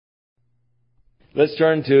Let's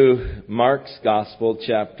turn to Mark's Gospel,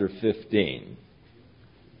 chapter 15.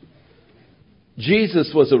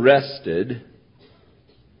 Jesus was arrested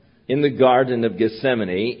in the Garden of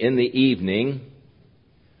Gethsemane in the evening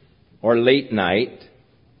or late night,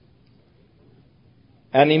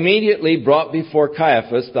 and immediately brought before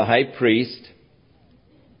Caiaphas, the high priest,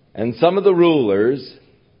 and some of the rulers,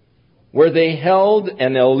 where they held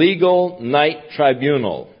an illegal night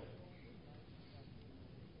tribunal.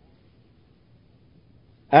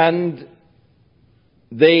 And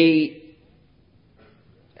they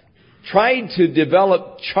tried to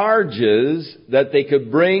develop charges that they could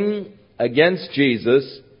bring against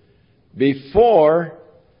Jesus before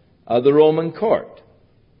the Roman court,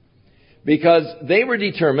 because they were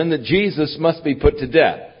determined that Jesus must be put to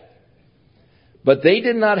death. But they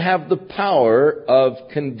did not have the power of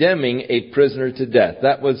condemning a prisoner to death.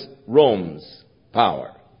 That was Rome's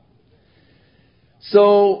power.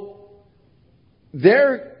 So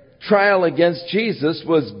their trial against Jesus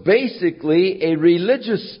was basically a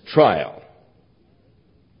religious trial.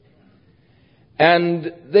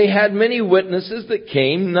 And they had many witnesses that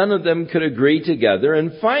came. None of them could agree together.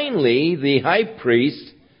 And finally, the high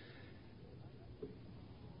priest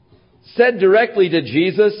said directly to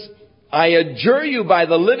Jesus, "I adjure you by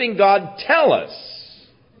the living God, tell us,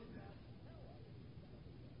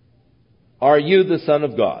 are you the Son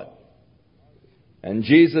of God?" And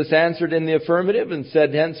Jesus answered in the affirmative and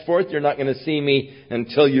said, "Henceforth you're not going to see me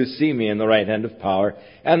until you see me in the right hand of power."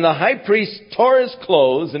 And the high priest tore his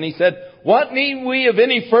clothes and he said, "What need we of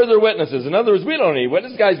any further witnesses?" In other words, we don't need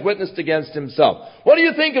witnesses. This guy's witnessed against himself. "What do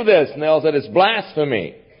you think of this?" And they all said, "It's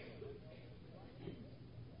blasphemy.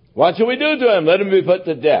 What shall we do to him? Let him be put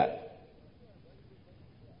to death."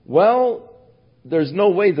 Well, there's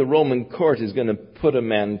no way the Roman court is going to put a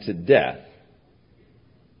man to death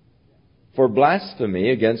for blasphemy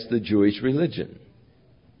against the Jewish religion.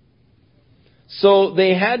 So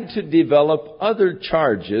they had to develop other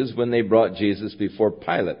charges when they brought Jesus before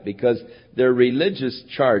Pilate, because their religious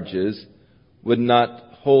charges would not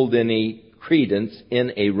hold any credence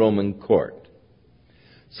in a Roman court.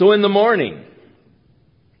 So in the morning,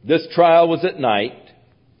 this trial was at night.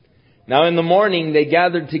 Now in the morning they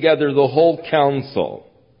gathered together the whole council.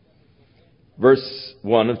 Verse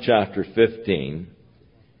 1 of chapter 15.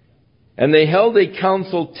 "And they held a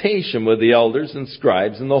consultation with the elders and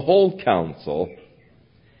scribes and the whole council.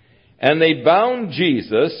 And they bound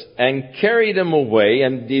Jesus and carried him away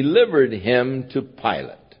and delivered him to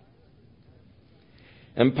Pilate.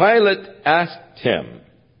 And Pilate asked him."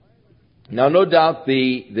 Now no doubt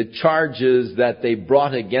the charges that they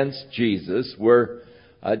brought against Jesus were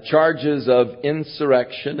charges of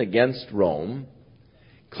insurrection against Rome,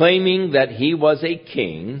 claiming that he was a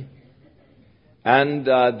king. And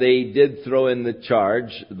they did throw in the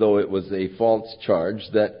charge, though it was a false charge,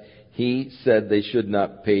 that he said they should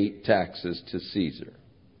not pay taxes to Caesar.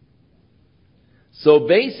 So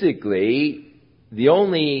basically, the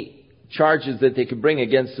only charges that they could bring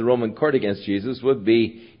against the Roman court against Jesus would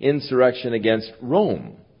be insurrection against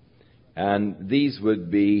Rome. And these would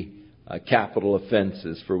be capital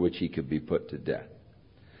offenses for which he could be put to death.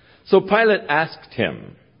 So Pilate asked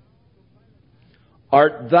him,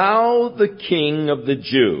 "Art thou the King of the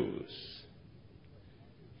Jews?"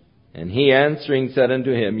 And he answering said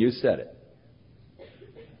unto him, "You said it."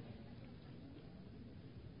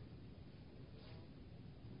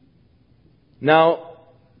 Now,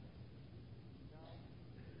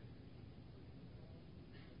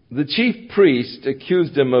 the chief priest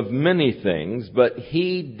accused him of many things, but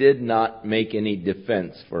he did not make any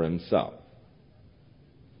defense for himself.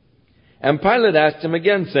 And Pilate asked him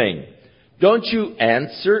again, saying, "Don't you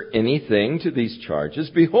answer anything to these charges?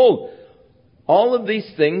 Behold, all of these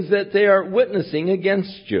things that they are witnessing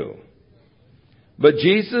against you." But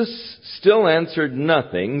Jesus still answered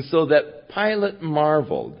nothing, so that Pilate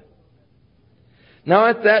marveled. Now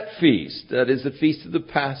at that feast, that is the feast of the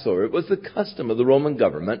Passover, it was the custom of the Roman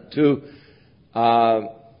government to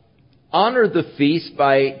honor the feast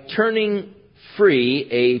by turning free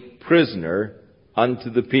a prisoner unto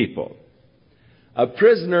the people. A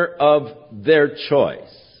prisoner of their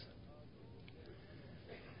choice.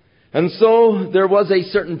 And so there was a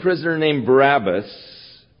certain prisoner named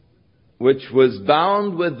Barabbas, which was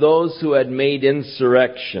bound with those who had made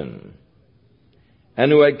insurrection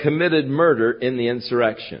and who had committed murder in the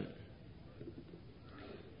insurrection.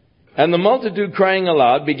 And the multitude, crying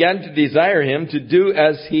aloud, began to desire him to do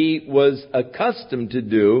as he was accustomed to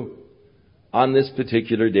do on this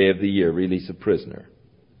particular day of the year, release a prisoner.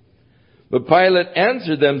 But Pilate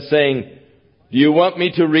answered them, saying, "Do you want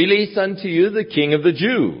me to release unto you the King of the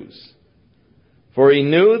Jews?" for he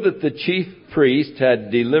knew that the chief priest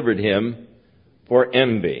had delivered him for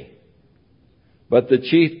envy. But the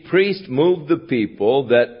chief priest moved the people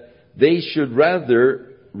that they should rather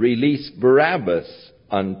release Barabbas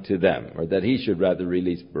unto them, or that he should rather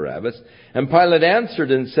release Barabbas. And Pilate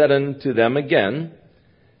answered and said unto them again,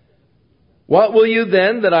 What will you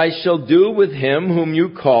then that I shall do with him whom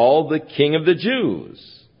you call the King of the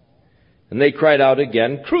Jews? And they cried out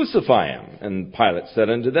again, Crucify him. And Pilate said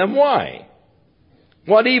unto them, Why?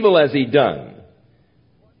 What evil has he done?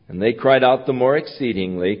 And they cried out the more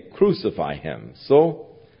exceedingly, Crucify him. So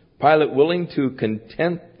Pilate, willing to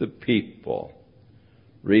content the people,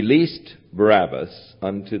 released Barabbas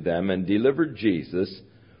unto them and delivered Jesus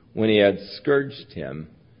when he had scourged him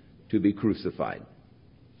to be crucified.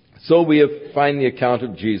 So we find the account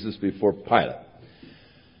of Jesus before Pilate.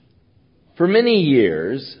 For many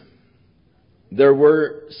years, there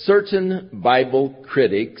were certain Bible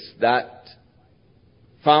critics that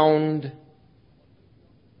found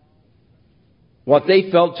what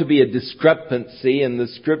they felt to be a discrepancy in the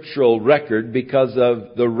scriptural record because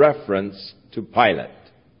of the reference to Pilate.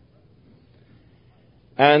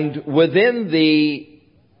 And within the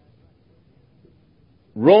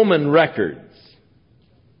Roman records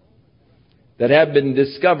that had been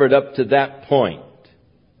discovered up to that point,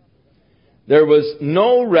 there was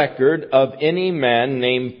no record of any man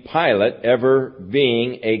named Pilate ever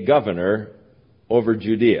being a governor over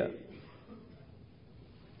Judea.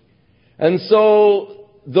 And so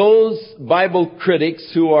those Bible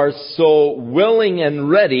critics who are so willing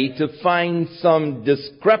and ready to find some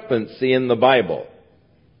discrepancy in the Bible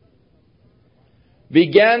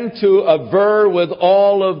began to aver with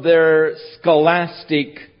all of their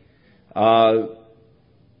scholastic pomp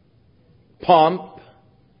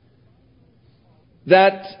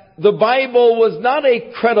that the Bible was not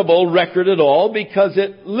a credible record at all because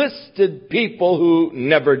it listed people who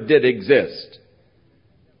never did exist.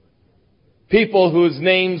 People whose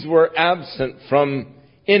names were absent from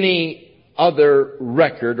any other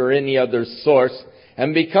record or any other source.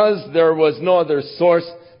 And because there was no other source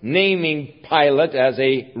naming Pilate as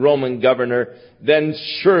a Roman governor, then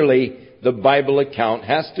surely the Bible account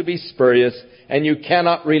has to be spurious and you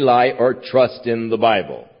cannot rely or trust in the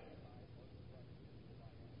Bible.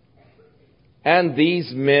 And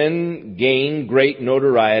these men gained great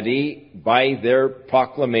notoriety by their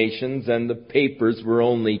proclamations, and the papers were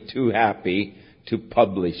only too happy to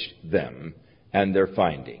publish them and their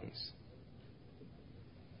findings.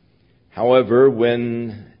 However,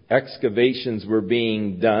 when excavations were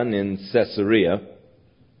being done in Caesarea,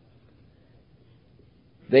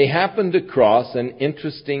 they happened across an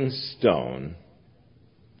interesting stone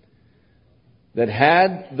that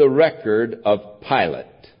had the record of Pilate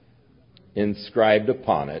inscribed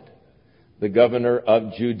upon it, the governor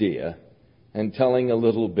of Judea, and telling a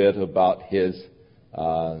little bit about his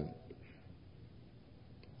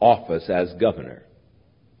office as governor.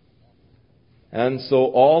 And so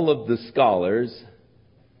all of the scholars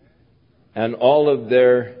and all of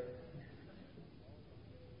their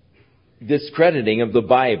discrediting of the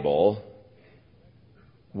Bible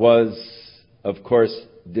was, of course,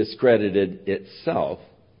 discredited itself.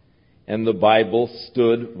 And the Bible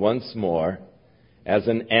stood once more as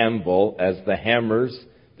an anvil, as the hammers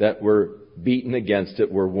that were beaten against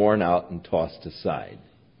it were worn out and tossed aside.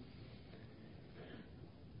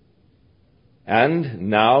 And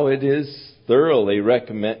now it is thoroughly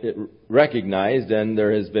recognized, and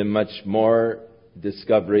there has been much more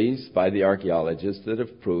discoveries by the archaeologists that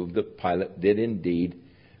have proved that Pilate did indeed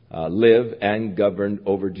live and govern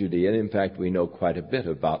over Judea. And in fact, we know quite a bit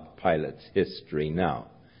about Pilate's history now.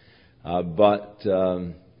 But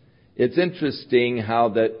it's interesting how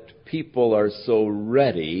that people are so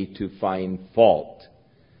ready to find fault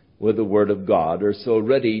with the Word of God, or so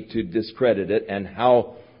ready to discredit it, and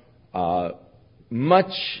how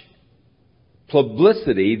much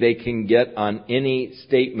publicity they can get on any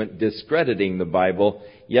statement discrediting the Bible.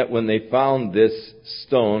 Yet when they found this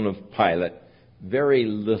stone of Pilate, very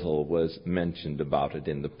little was mentioned about it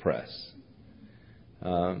in the press.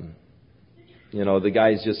 The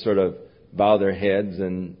guys just sort of bow their heads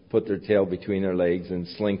and put their tail between their legs and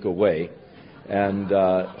slink away and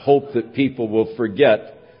hope that people will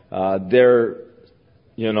forget their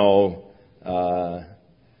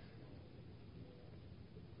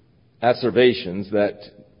asseverations that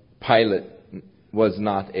Pilate was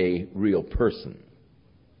not a real person.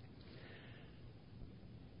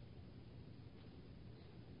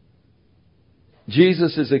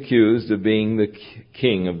 Jesus is accused of being the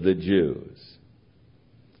King of the Jews.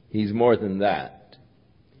 He's more than that.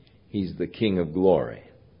 He's the King of glory.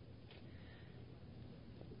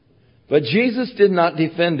 But Jesus did not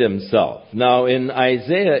defend himself. Now in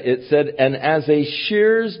Isaiah it said, and as the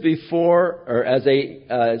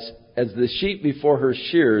sheep before her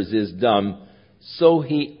shears is dumb, so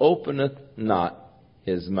he openeth not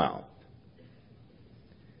his mouth.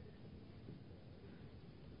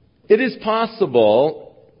 It is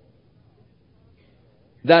possible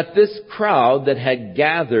that this crowd that had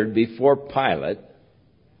gathered before Pilate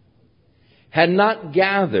had not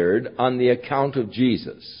gathered on the account of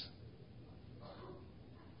Jesus.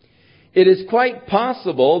 It is quite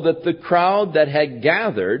possible that the crowd that had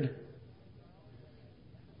gathered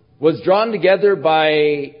was drawn together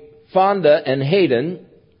by Fonda and Hayden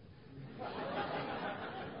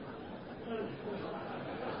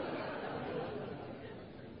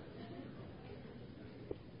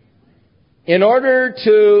in order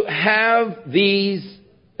to have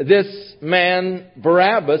this man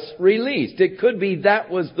Barabbas released. It could be that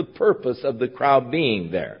was the purpose of the crowd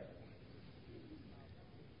being there.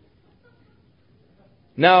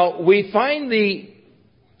 Now, we find the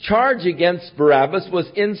charge against Barabbas was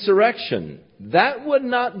insurrection. That would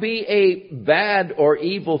not be a bad or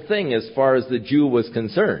evil thing as far as the Jew was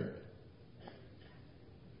concerned.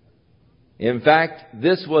 In fact,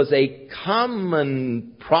 this was a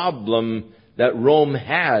common problem that Rome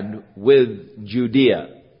had with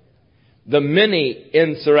Judea. The many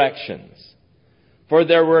insurrections. For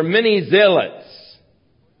there were many zealots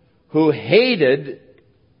who hated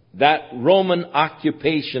that Roman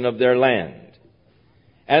occupation of their land.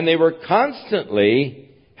 And they were constantly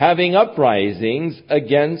having uprisings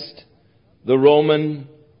against the Roman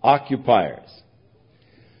occupiers.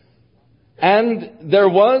 And there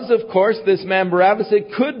was, of course, this man Barabbas.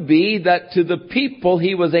 It could be that to the people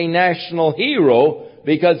he was a national hero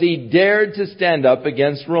because he dared to stand up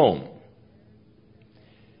against Rome.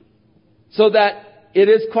 So that it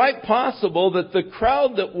is quite possible that the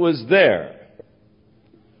crowd that was there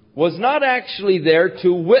was not actually there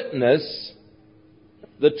to witness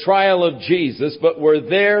the trial of Jesus, but were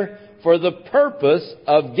there for the purpose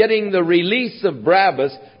of getting the release of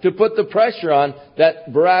Barabbas, to put the pressure on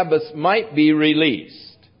that Barabbas might be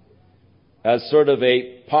released as sort of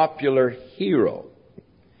a popular hero.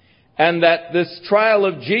 And that this trial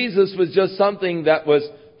of Jesus was just something that was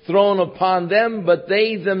thrown upon them, but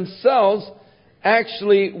they themselves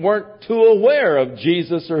actually weren't too aware of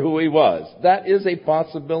Jesus or who he was. That is a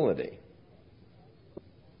possibility.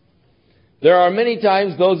 There are many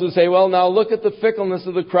times those who say, well, now look at the fickleness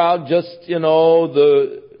of the crowd. Just,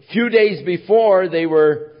 the few days before they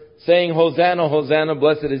were saying, Hosanna, Hosanna,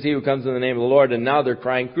 blessed is he who comes in the name of the Lord, and now they're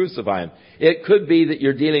crying, crucify him. It could be that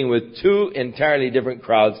you're dealing with two entirely different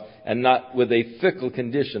crowds and not with a fickle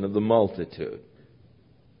condition of the multitude.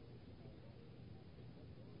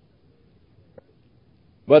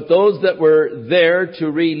 But those that were there to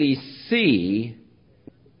really see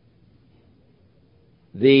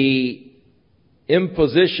the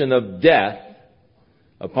imposition of death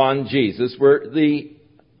upon Jesus were the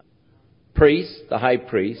priests, the high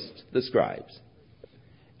priest, the scribes.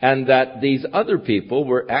 And that these other people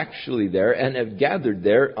were actually there and have gathered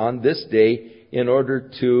there on this day in order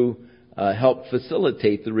to help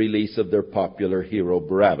facilitate the release of their popular hero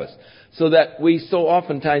Barabbas. So that we so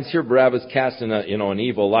oftentimes hear Barabbas cast in an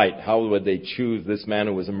evil light. How would they choose this man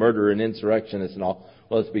who was a murderer and insurrectionist and all?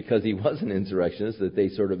 Well, it's because he was an insurrectionist that they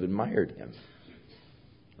sort of admired him.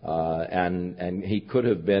 And he could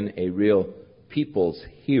have been a real people's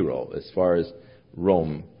hero as far as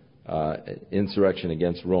Rome, insurrection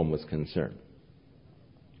against Rome was concerned.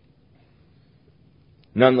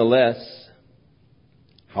 Nonetheless,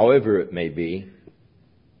 however it may be,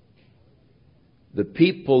 the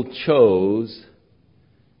people chose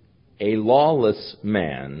a lawless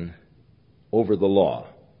man over the law,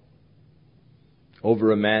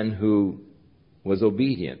 over a man who was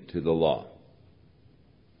obedient to the law.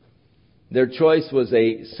 Their choice was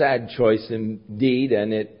a sad choice indeed,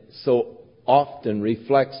 and it so often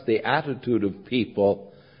reflects the attitude of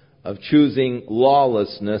people of choosing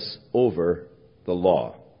lawlessness over the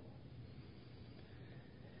law.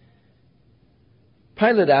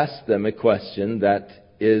 Pilate asked them a question that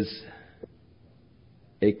is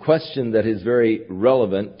very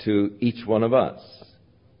relevant to each one of us.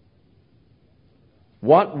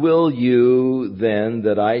 What will you then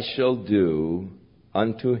that I shall do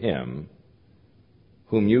unto him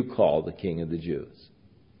whom you call the King of the Jews?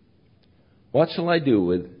 What shall I do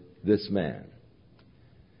with this man?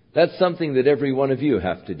 That's something that every one of you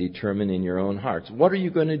have to determine in your own hearts. What are you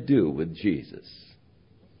going to do with Jesus,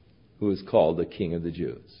 who is called the King of the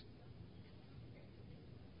Jews?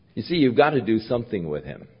 You see, you've got to do something with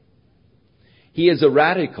him. He is a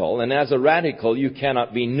radical, and as a radical, you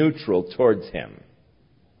cannot be neutral towards him.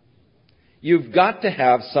 You've got to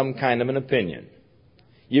have some kind of an opinion.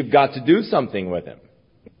 You've got to do something with him.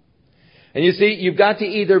 And you see, you've got to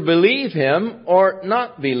either believe him or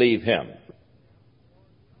not believe him.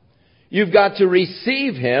 You've got to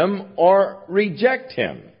receive him or reject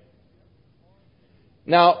him.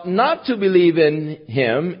 Now, not to believe in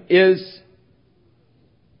him is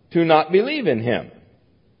to not believe in him.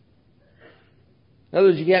 In other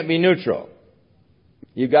words, you can't be neutral.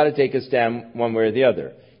 You've got to take a stand one way or the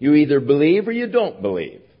other. You either believe or you don't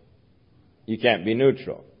believe. You can't be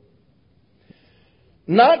neutral.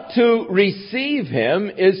 Not to receive him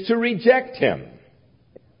is to reject him.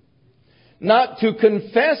 Not to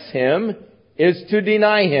confess him is to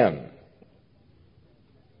deny him.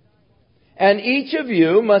 And each of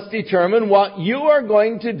you must determine what you are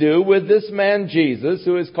going to do with this man Jesus,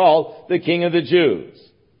 who is called the King of the Jews.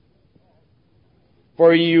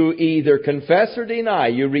 For you either confess or deny,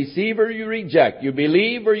 you receive or you reject, you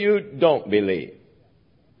believe or you don't believe.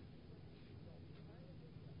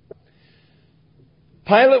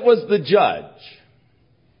 Pilate was the judge.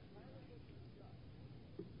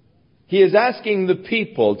 He is asking the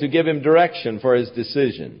people to give him direction for his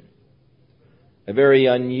decision. A very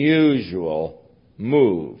unusual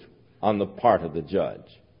move on the part of the judge.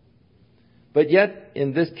 But yet,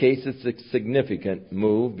 in this case, it's a significant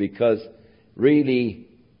move because really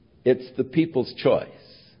it's the people's choice.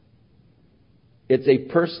 It's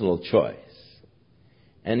a personal choice.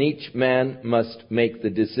 And each man must make the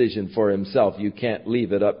decision for himself. You can't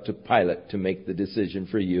leave it up to Pilate to make the decision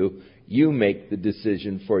for you. You make the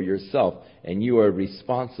decision for yourself. And you are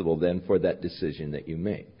responsible then for that decision that you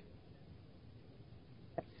make.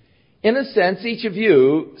 In a sense, each of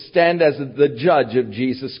you stand as the judge of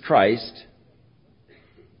Jesus Christ.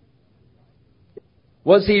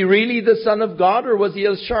 Was he really the Son of God, or was he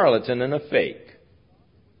a charlatan and a fake?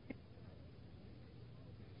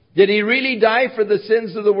 Did he really die for the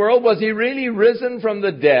sins of the world? Was he really risen from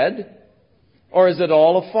the dead? Or is it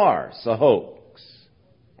all a farce, a hoax?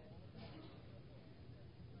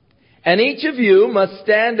 And each of you must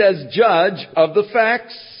stand as judge of the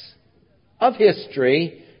facts of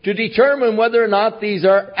history to determine whether or not these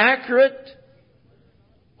are accurate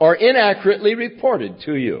or inaccurately reported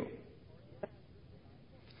to you.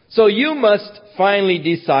 So you must finally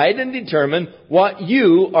decide and determine what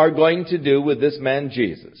you are going to do with this man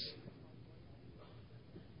Jesus,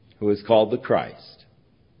 who is called the Christ,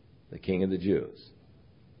 the King of the Jews.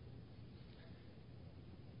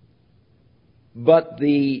 But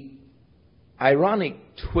the ironic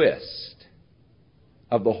twist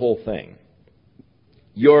of the whole thing,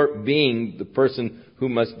 your being the person who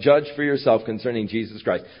must judge for yourself concerning Jesus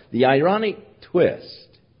Christ, the ironic twist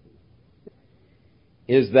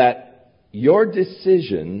is that your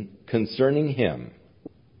decision concerning him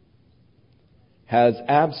has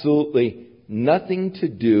absolutely nothing to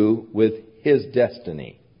do with his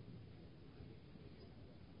destiny.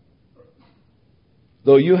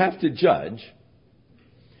 Though you have to judge,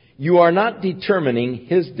 you are not determining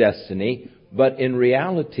his destiny, but in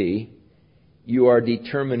reality, you are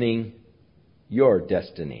determining your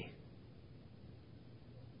destiny.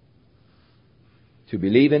 To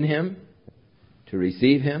believe in him, to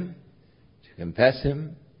receive him, to confess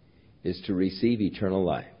him, is to receive eternal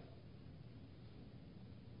life.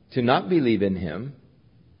 To not believe in him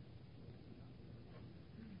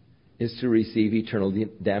is to receive eternal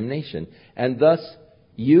damnation. And thus,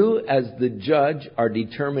 you as the judge are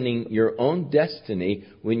determining your own destiny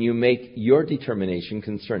when you make your determination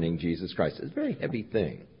concerning Jesus Christ. It's a very heavy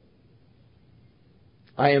thing.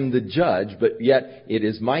 I am the judge, but yet it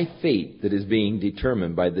is my fate that is being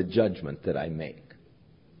determined by the judgment that I make.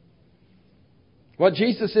 What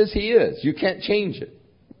Jesus is, he is. You can't change it.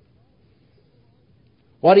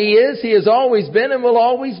 What he has always been and will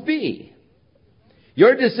always be.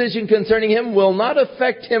 Your decision concerning him will not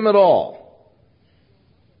affect him at all.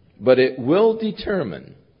 But it will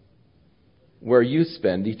determine where you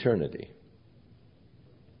spend eternity.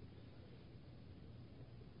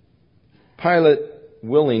 Pilate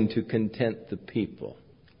willing to content the people.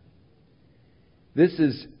 This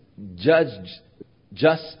is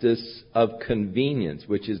justice of convenience,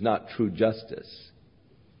 which is not true justice.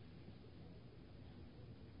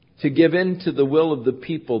 To give in to the will of the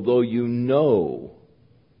people, though you know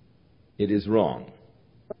it is wrong.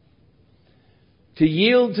 To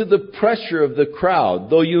yield to the pressure of the crowd,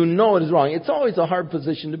 though you know it is wrong. It's always a hard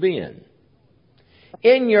position to be in.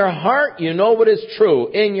 In your heart, you know what is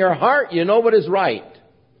true. In your heart, you know what is right.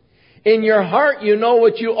 In your heart, you know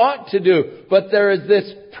what you ought to do. But there is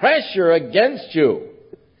this pressure against you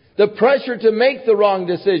The pressure to make the wrong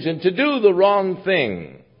decision, to do the wrong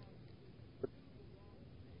thing.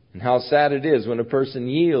 And how sad it is when a person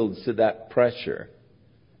yields to that pressure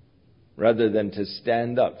rather than to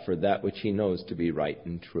stand up for that which he knows to be right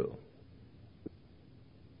and true.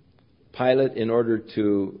 Pilate, in order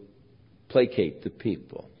to placate the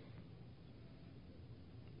people,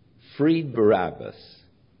 freed Barabbas,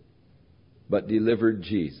 but delivered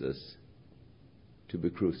Jesus to be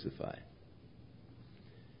crucified.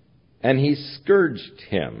 And he scourged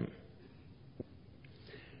him.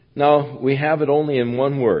 Now, we have it only in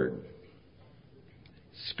one word.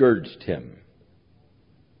 Scourged him.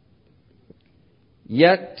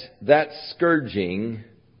 Yet, that scourging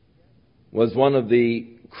was one of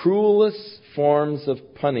the cruelest forms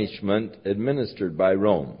of punishment administered by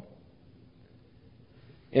Rome.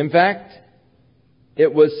 In fact,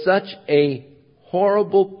 it was such a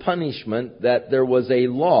horrible punishment that there was a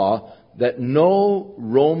law that no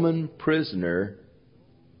Roman prisoner,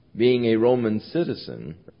 being a Roman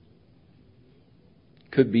citizen,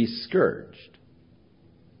 could be scourged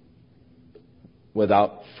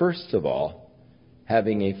without, first of all,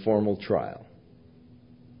 having a formal trial.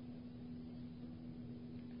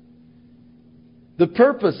 The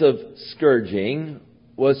purpose of scourging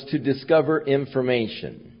was to discover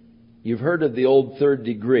information. You've heard of the old third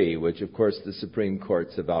degree, which of course the Supreme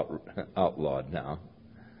Courts have outlawed now.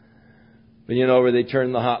 But you know, where they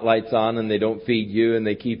turn the hot lights on and they don't feed you and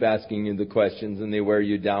they keep asking you the questions and they wear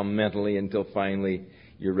you down mentally until finally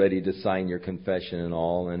you're ready to sign your confession and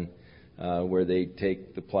all, and where they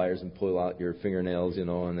take the pliers and pull out your fingernails, you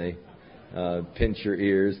know, and they pinch your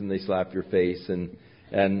ears and they slap your face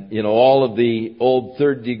and you know, all of the old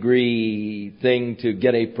third degree thing to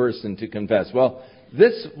get a person to confess. Well,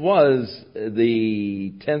 this was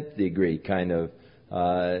the 10th degree kind of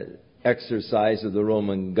exercise of the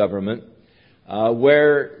Roman government,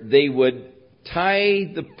 where they would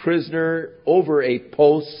tie the prisoner over a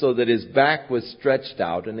post so that his back was stretched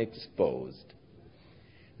out and exposed.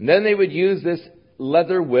 And then they would use this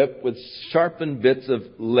leather whip with sharpened bits of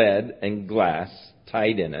lead and glass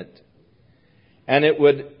tied in it. And it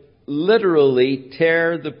would literally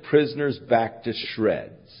tear the prisoner's back to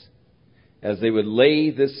shreds as they would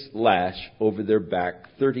lay this lash over their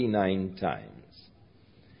back 39 times.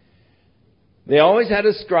 They always had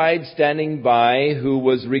a scribe standing by who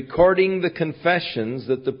was recording the confessions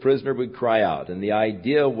that the prisoner would cry out. And the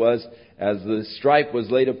idea was, as the stripe was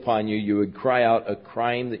laid upon you, you would cry out a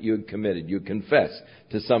crime that you had committed. You would confess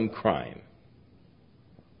to some crime.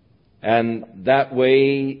 And that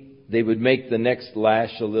way, they would make the next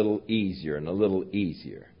lash a little easier and a little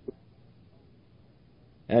easier.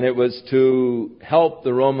 And it was to help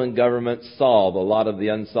the Roman government solve a lot of the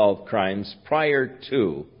unsolved crimes prior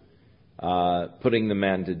to putting the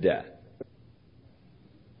man to death.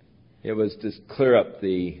 It was to clear up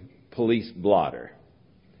the police blotter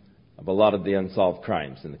of a lot of the unsolved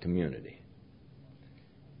crimes in the community.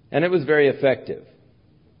 And it was very effective.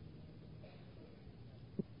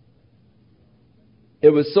 It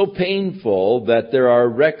was so painful that there are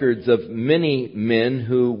records of many men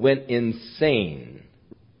who went insane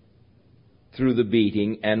through the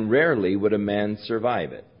beating, and rarely would a man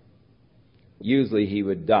survive it. Usually he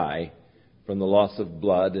would die from the loss of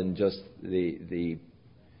blood and just the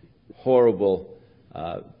horrible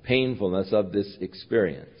painfulness of this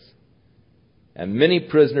experience. And many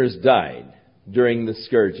prisoners died during the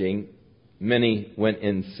scourging. Many went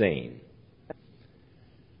insane.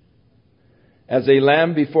 As a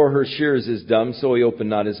lamb before her shears is dumb, so he opened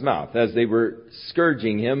not his mouth. As they were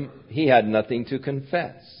scourging him, he had nothing to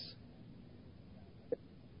confess.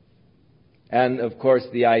 And of course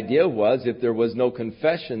the idea was, if there was no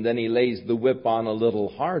confession, then he lays the whip on a little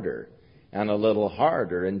harder and a little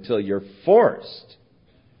harder until you're forced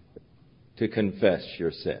to confess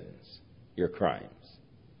your sins, your crimes.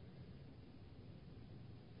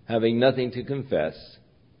 Having nothing to confess,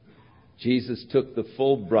 Jesus took the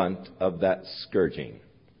full brunt of that scourging.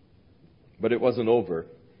 But it wasn't over.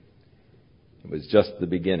 It was just the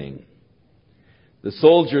beginning. The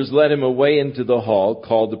soldiers led him away into the hall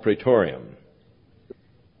called the Praetorium.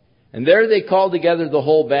 And there they called together the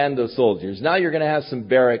whole band of soldiers. Now you're going to have some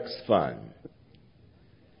barracks fun.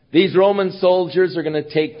 These Roman soldiers are going to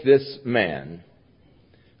take this man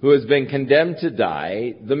who has been condemned to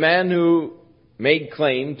die, the man who made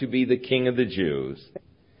claim to be the King of the Jews.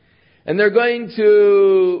 And they're going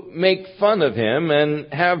to make fun of him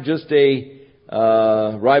and have just a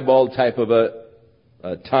ribald type of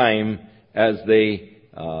a time as they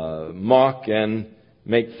mock and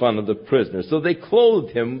make fun of the prisoner. So they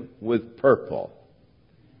clothed him with purple,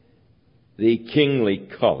 the kingly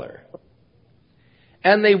color.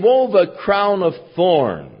 And they wove a crown of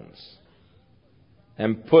thorns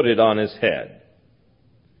and put it on his head.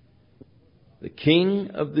 The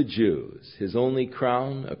King of the Jews, his only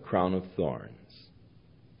crown, a crown of thorns.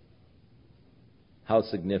 How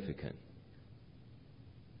significant.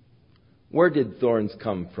 Where did thorns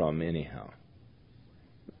come from anyhow?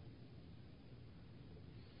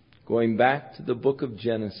 Going back to the book of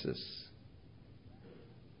Genesis,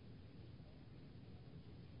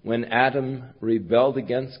 when Adam rebelled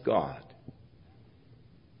against God,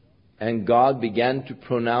 and God began to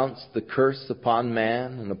pronounce the curse upon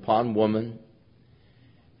man and upon woman,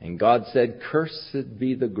 and God said, "Cursed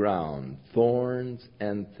be the ground, thorns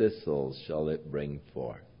and thistles shall it bring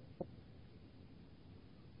forth."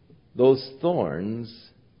 Those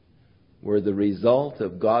thorns were the result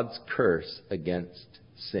of God's curse against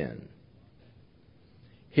sin.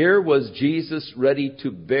 Here was Jesus ready to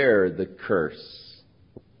bear the curse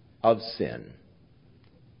of sin.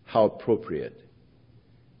 How appropriate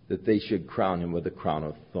that they should crown him with a crown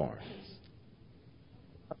of thorns.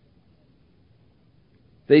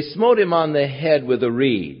 They smote him on the head with a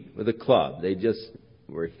reed, with a club. They just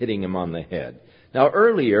were hitting him on the head. Now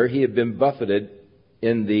earlier he had been buffeted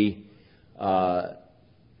in the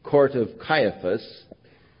court of Caiaphas.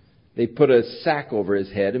 They put a sack over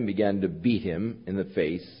his head and began to beat him in the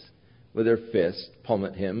face with their fist,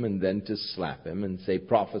 plummet him, and then to slap him and say,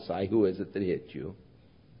 "Prophesy, who is it that hit you?"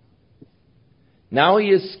 Now he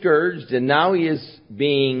is scourged, and now he is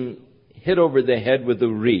being hit over the head with a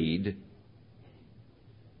reed.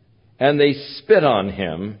 And they spit on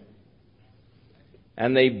him,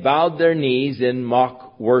 and they bowed their knees in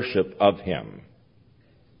mock worship of him.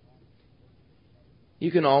 You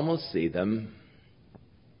can almost see them.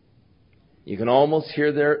 You can almost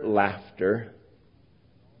hear their laughter.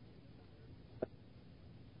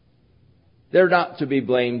 They're not to be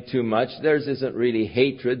blamed too much. Theirs isn't really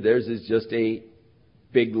hatred. Theirs is just a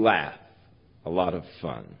big laugh. A lot of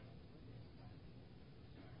fun.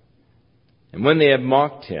 And when they had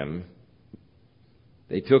mocked him,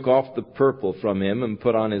 they took off the purple from him and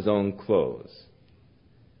put on his own clothes.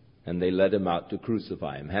 And they led him out to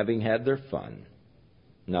crucify him. Having had their fun,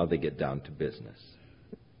 now they get down to business.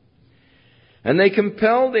 And they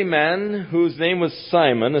compelled a man whose name was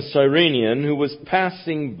Simon, a Cyrenian, who was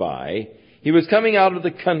passing by. He was coming out of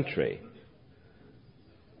the country,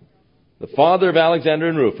 the father of Alexander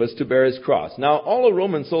and Rufus, to bear his cross. Now, all a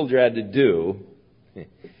Roman soldier had to do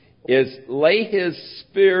is lay his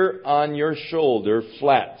spear on your shoulder,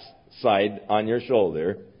 flat side on your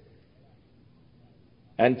shoulder,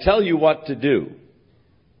 and tell you what to do.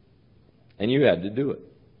 And you had to do it.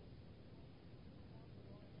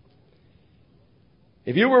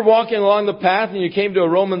 If you were walking along the path and you came to a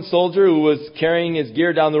Roman soldier who was carrying his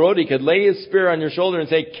gear down the road, he could lay his spear on your shoulder and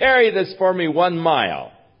say, "Carry this for me 1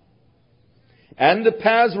 mile." And the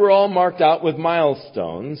paths were all marked out with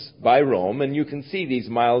milestones by Rome, and you can see these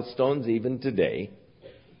milestones even today.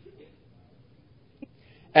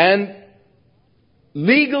 And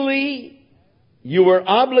legally, you were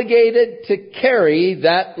obligated to carry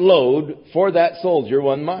that load for that soldier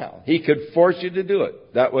 1 mile. He could force you to do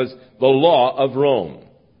it. That was the law of Rome.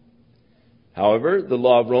 However, the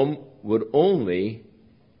law of Rome would only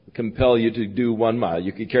compel you to do 1 mile.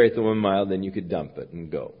 You could carry it the 1 mile, then you could dump it and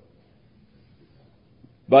go.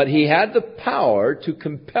 But he had the power to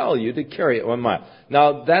compel you to carry it 1 mile.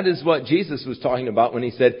 Now, that is what Jesus was talking about when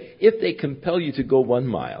he said, if they compel you to go 1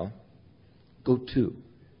 mile, go 2.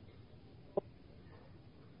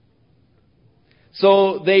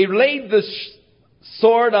 So they laid the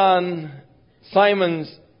sword on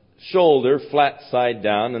Simon's shoulder, flat side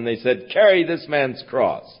down, and they said, "Carry this man's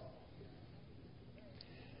cross."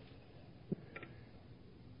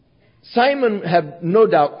 Simon had no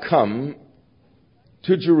doubt come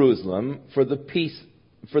to Jerusalem for the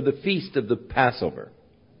feast of the Passover.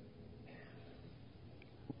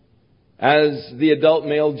 As the adult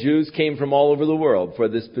male Jews came from all over the world for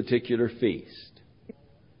this particular feast.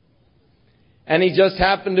 And he just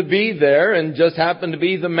happened to be there, and just happened to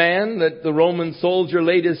be the man that the Roman soldier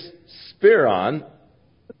laid his spear on,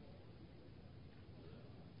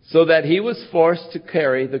 so that he was forced to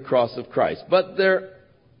carry the cross of Christ. But there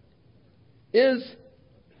is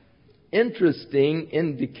interesting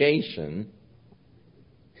indication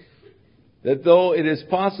that though it is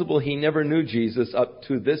possible he never knew Jesus up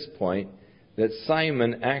to this point, that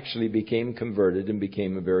Simon actually became converted and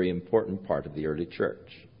became a very important part of the early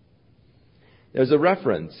church. There's a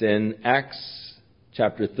reference in Acts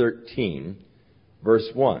chapter 13, verse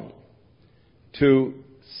 1, to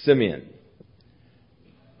Simeon,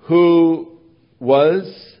 who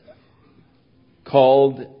was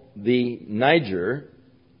called the Niger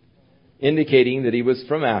indicating that he was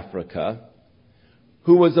from Africa,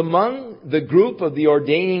 who was among the group of the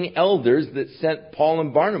ordaining elders that sent Paul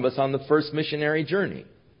and Barnabas on the first missionary journey.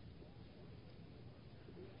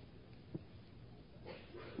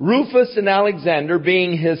 Rufus and Alexander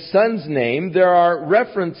being his son's name, there are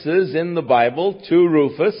references in the Bible to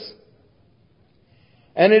Rufus,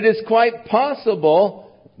 and it is quite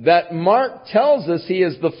possible that Mark tells us he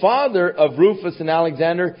is the father of Rufus and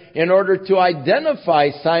Alexander in order to identify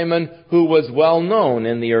Simon, who was well known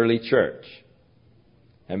in the early church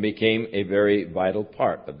and became a very vital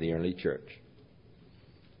part of the early church.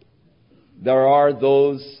 There are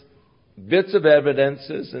those bits of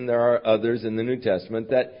evidences, and there are others in the New Testament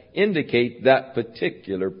that indicate that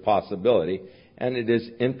particular possibility, and it is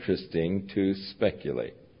interesting to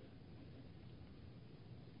speculate.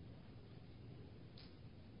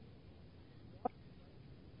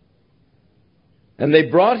 And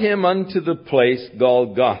they brought him unto the place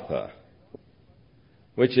Golgotha,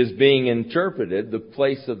 which is being interpreted the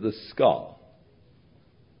place of the skull.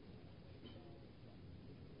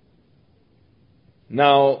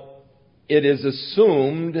 Now, it is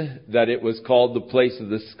assumed that it was called the place of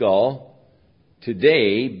the skull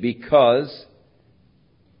today because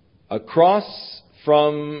across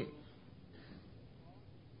from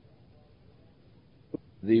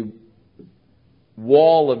the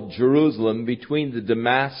wall of Jerusalem between the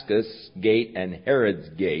Damascus gate and Herod's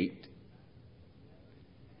gate,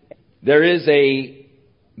 there is a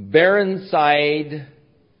barren side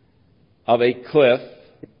of a cliff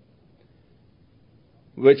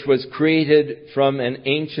which was created from an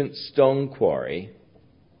ancient stone quarry,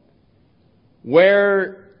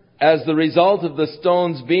 where, as the result of the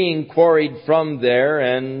stones being quarried from there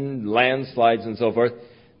and landslides and so forth,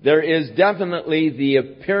 there is definitely the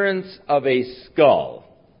appearance of a skull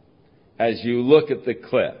as you look at the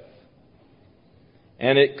cliff.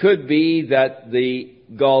 And it could be that the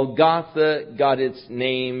Golgotha got its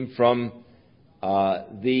name from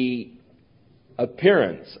the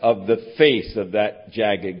appearance of the face of that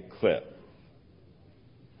jagged cliff.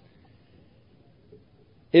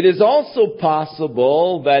 It is also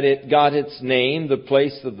possible that it got its name, the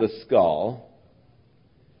place of the skull,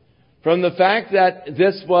 from the fact that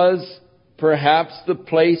this was perhaps the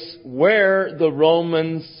place where the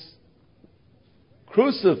Romans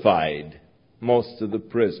crucified most of the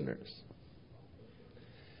prisoners.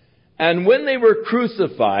 And when they were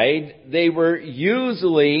crucified, they were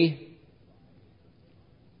usually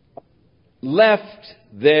left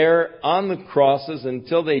there on the crosses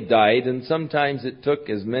until they died, and sometimes it took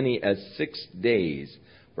as many as 6 days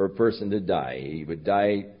for a person to die. He would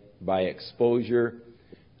die by exposure,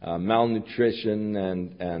 malnutrition,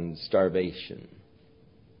 and starvation.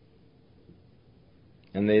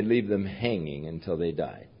 And they'd leave them hanging until they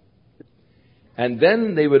died. And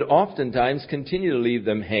then they would oftentimes continue to leave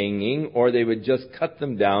them hanging, or they would just cut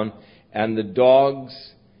them down, and the dogs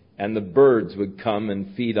and the birds would come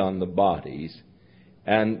and feed on the bodies.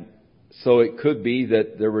 And so it could be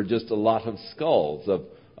that there were just a lot of skulls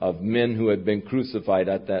of men who had been crucified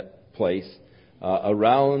at that place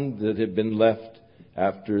around that had been left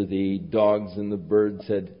after the dogs and the birds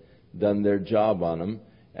had done their job on them.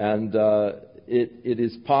 And it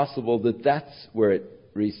is possible that that's where it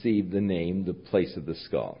received the name, the place of the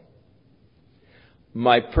skull.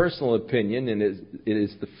 My personal opinion, and it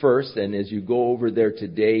is the first, and as you go over there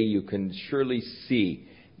today, you can surely see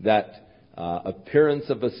that appearance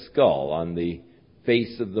of a skull on the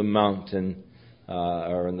face of the mountain,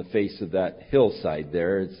 or on the face of that hillside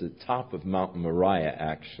there. It's the top of Mount Moriah,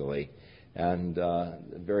 actually, and a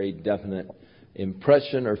very definite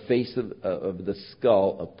impression or face of the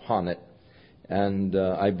skull upon it. And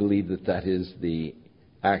I believe that that is the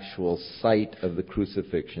actual site of the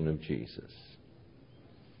crucifixion of Jesus.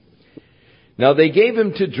 Now they gave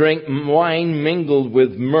him to drink wine mingled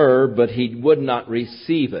with myrrh, but he would not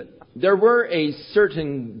receive it. There were a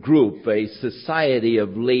certain group, a society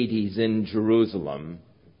of ladies in Jerusalem,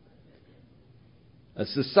 a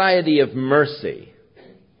society of mercy,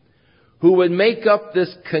 who would make up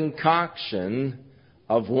this concoction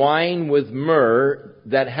of wine with myrrh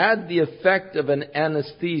that had the effect of an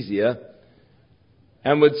anesthesia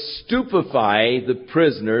and would stupefy the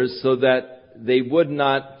prisoners so that they would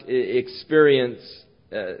not experience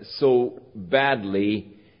so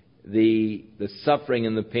badly the suffering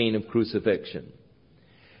and the pain of crucifixion.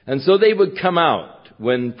 And so they would come out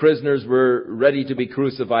when prisoners were ready to be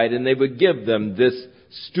crucified, and they would give them this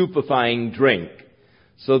stupefying drink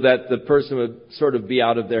so that the person would sort of be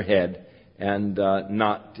out of their head and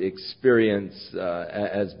not experience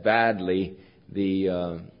as badly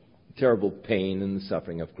the terrible pain and the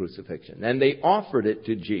suffering of crucifixion. And they offered it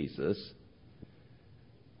to Jesus,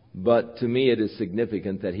 but to me it is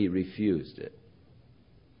significant that he refused it,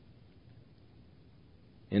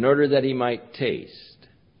 in order that he might taste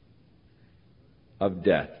of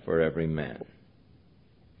death for every man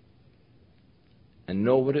and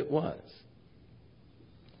know what it was.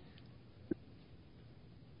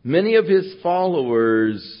 Many of his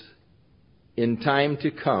followers in time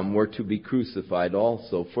to come were to be crucified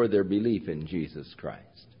also for their belief in Jesus Christ.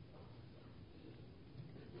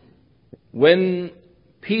 When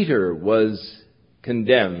Peter was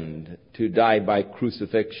condemned to die by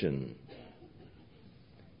crucifixion,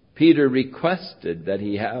 Peter requested that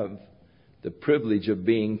he have the privilege of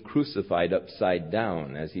being crucified upside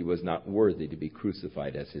down, as he was not worthy to be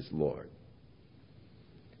crucified as his Lord.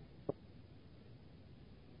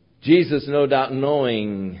 Jesus, no doubt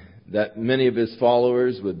knowing that many of his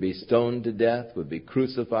followers would be stoned to death, would be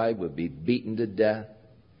crucified, would be beaten to death,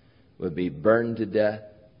 would be burned to death,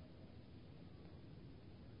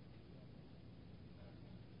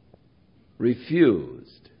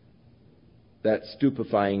 refused that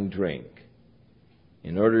stupefying drink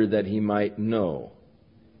in order that he might know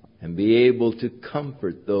and be able to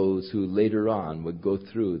comfort those who later on would go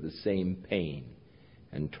through the same pain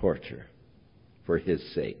and torture for his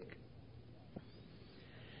sake.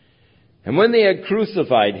 And when they had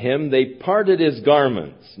crucified him, they parted his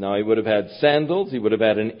garments. Now, he would have had sandals, he would have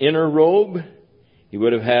had an inner robe, he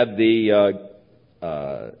would have had the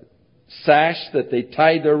sash that they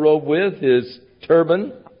tied their robe with, his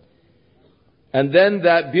turban, and then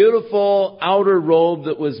that beautiful outer robe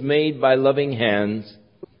that was made by loving hands,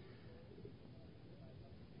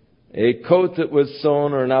 a coat that was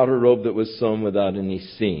sewn, or an outer robe that was sewn without any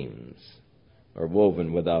seams, or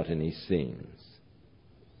woven without any seams.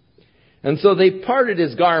 And so they parted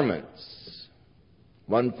his garments.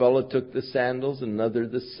 One fellow took the sandals, another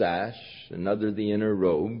the sash, another the inner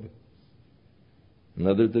robe,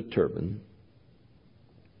 another the turban.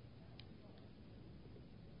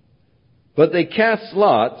 But they cast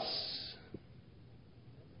lots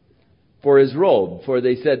for his robe, for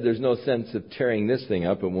they said there's no sense of tearing this thing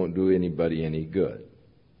up, it won't do anybody any good.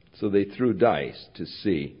 So they threw dice to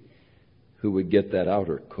see who would get that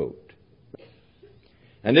outer coat.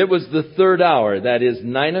 And it was the third hour, that is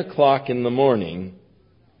 9 o'clock in the morning,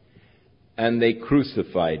 and they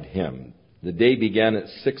crucified him. The day began at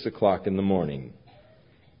 6 o'clock in the morning,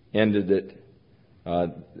 ended at,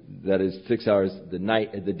 that is 6 hours,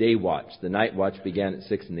 the day watch. The night watch began at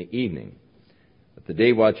 6 in the evening. But the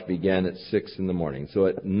day watch began at 6 in the morning. So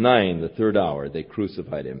at 9, the third hour, they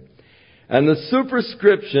crucified him. And the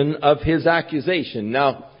superscription of his accusation.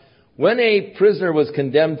 Now, when a prisoner was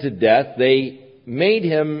condemned to death, they made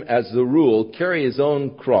him, as the rule, carry his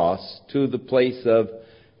own cross to the place of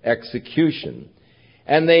execution.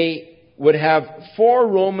 And they would have 4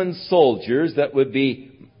 Roman soldiers that would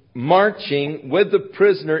be marching with the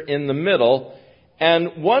prisoner in the middle,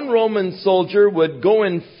 and one Roman soldier would go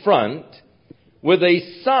in front with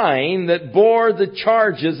a sign that bore the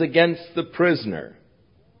charges against the prisoner.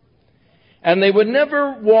 And they would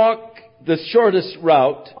never walk the shortest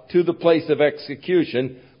route to the place of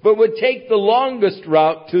execution, but would take the longest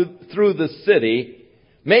route through the city,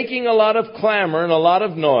 making a lot of clamor and a lot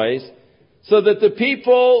of noise, so that the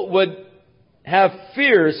people would have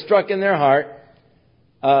fear struck in their heart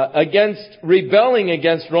against rebelling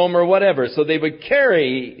against Rome or whatever. So they would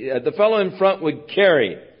carry, the fellow in front would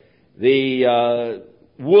carry the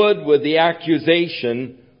wood with the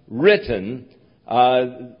accusation written,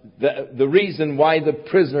 the reason why the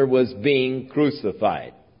prisoner was being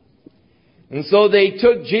crucified. And so they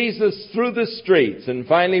took Jesus through the streets, and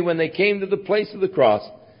finally when they came to the place of the cross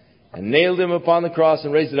and nailed him upon the cross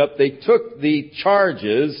and raised it up, they took the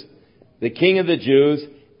charges, the King of the Jews,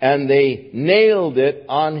 and they nailed it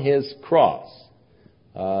on his cross,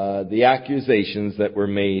 the accusations that were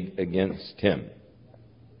made against him.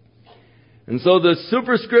 And so the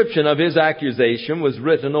superscription of his accusation was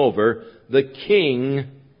written over the King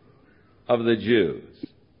of the Jews.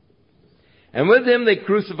 And with him they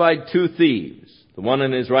crucified 2 thieves, the one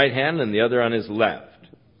on his right hand and the other on his left.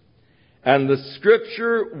 And the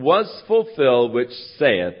scripture was fulfilled which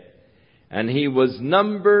saith, and he was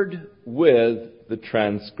numbered with the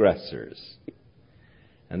transgressors.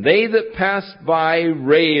 And they that passed by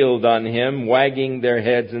railed on him, wagging their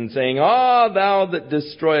heads and saying, Ah, thou that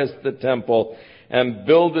destroyest the temple and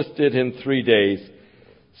buildest it in 3 days,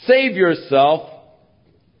 save yourself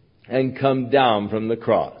and come down from the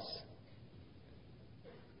cross.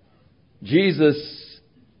 Jesus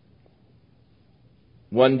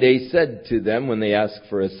one day said to them when they asked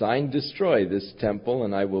for a sign, "Destroy this temple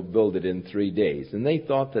and I will build it in 3 days." And they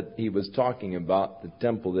thought that he was talking about the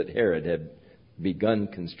temple that Herod had begun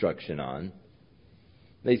construction on.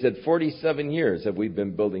 They said, 47 years have we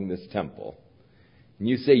been building this temple. And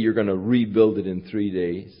you say you're going to rebuild it in 3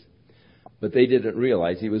 days. But they didn't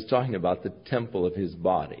realize he was talking about the temple of his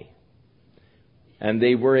body. And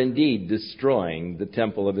they were indeed destroying the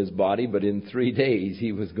temple of his body, but in 3 days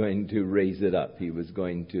he was going to raise it up. He was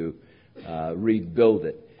going to rebuild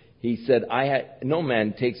it. He said, "No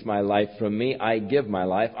man takes my life from me. I give my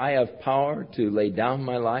life. I have power to lay down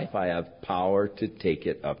my life. I have power to take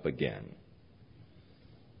it up again."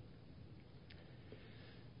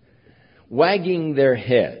 Wagging their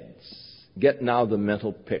heads. Get now the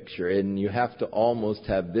mental picture. And you have to almost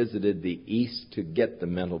have visited the East to get the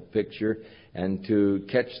mental picture and to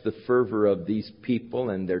catch the fervor of these people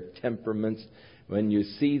and their temperaments. When you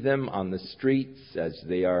see them on the streets as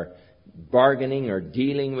they are bargaining or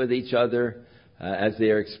dealing with each other, as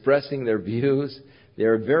they are expressing their views, they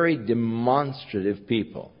are very demonstrative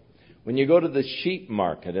people. When you go to the sheep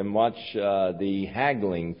market and watch the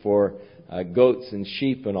haggling for goats and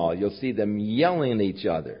sheep and all, you'll see them yelling at each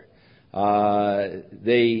other.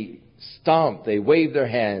 They stomp, they wave their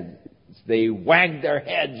hands, they wag their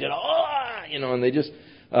heads, and they just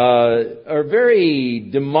are very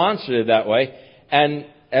demonstrative that way. And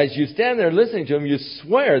as you stand there listening to them, you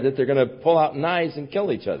swear that they're going to pull out knives and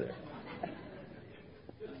kill each other.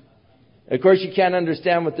 Of course, you can't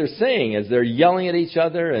understand what they're saying as they're yelling at each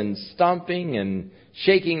other and stomping and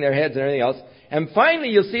shaking their heads and everything else. And finally,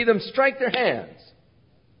 you'll see them strike their hands.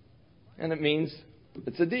 And it means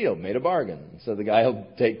it's a deal, made a bargain. So the guy will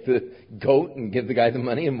take the goat and give the guy the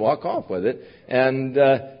money and walk off with it. And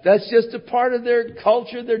that's just a part of their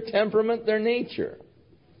culture, their temperament, their nature.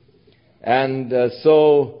 And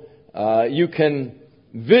so you can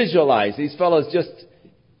visualize these fellows just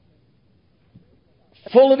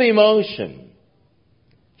full of emotion,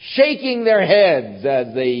 shaking their heads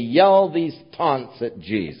as they yell these taunts at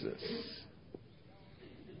Jesus.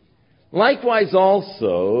 Likewise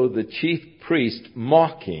also, the chief priest,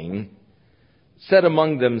 mocking, said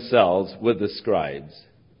among themselves with the scribes,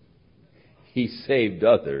 "He saved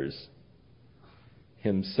others,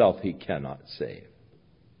 himself he cannot save."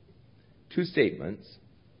 Two statements.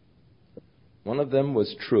 One of them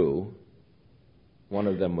was true. One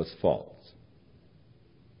of them was false.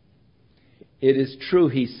 It is true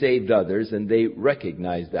he saved others, and they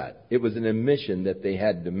recognized that. It was an admission that they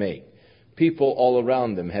had to make. People all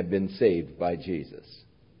around them had been saved by Jesus.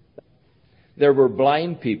 There were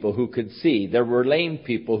blind people who could see. There were lame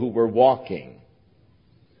people who were walking.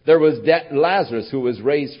 There was Lazarus who was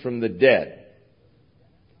raised from the dead.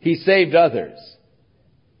 He saved others.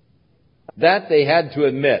 That they had to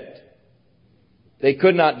admit. They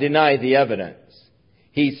could not deny the evidence.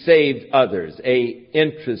 He saved others. An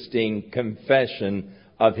interesting confession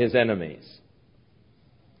of his enemies.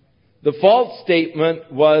 The false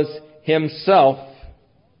statement was himself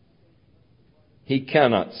he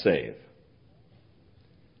cannot save.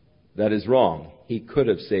 That is wrong. He could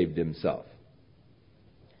have saved himself.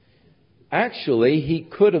 Actually, he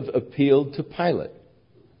could have appealed to Pilate.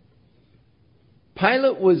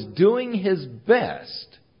 Pilate was doing his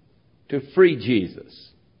best to free Jesus.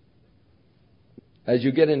 As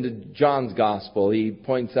you get into John's Gospel, he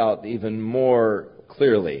points out even more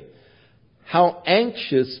clearly how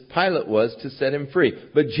anxious Pilate was to set him free.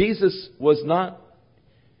 But Jesus was not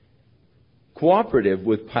cooperative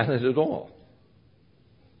with Pilate at all.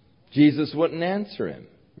 Jesus wouldn't answer him.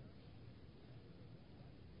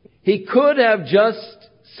 He could have just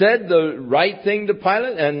said the right thing to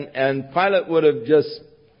Pilate, and Pilate would have just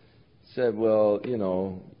said, "Well,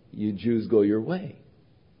 you Jews go your way."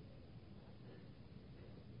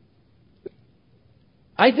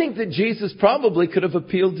 I think that Jesus probably could have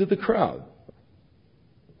appealed to the crowd.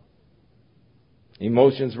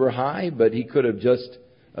 Emotions were high, but he could have just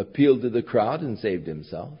appealed to the crowd and saved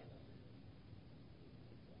himself.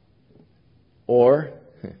 Or,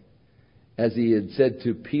 as he had said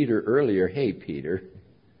to Peter earlier, "Hey, Peter,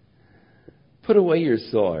 put away your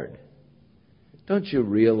sword. Don't you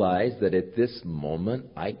realize that at this moment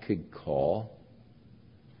I could call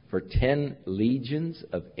for 10 legions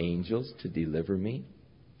of angels to deliver me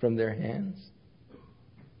from their hands?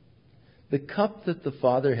 The cup that the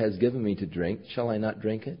Father has given me to drink, shall I not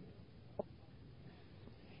drink it?"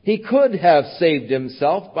 He could have saved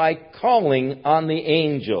himself by calling on the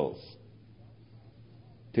angels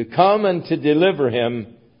to come and to deliver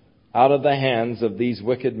him out of the hands of these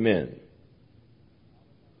wicked men.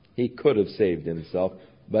 He could have saved himself,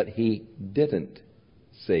 but he didn't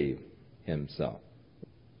save himself.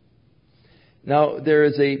 Now, there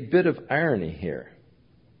is a bit of irony here.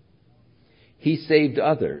 He saved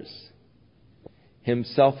others.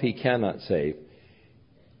 Himself he cannot save.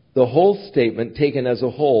 The whole statement, taken as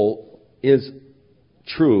a whole, is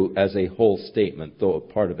true as a whole statement, though a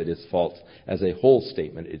part of it is false. As a whole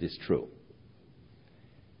statement, it is true.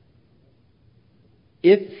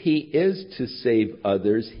 If he is to save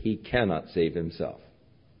others, he cannot save himself.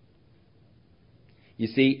 You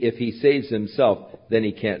see, if he saves himself, then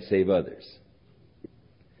he can't save others.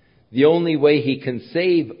 The only way he can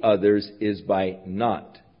save others is by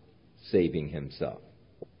not saving himself.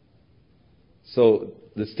 So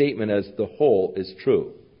the statement as the whole is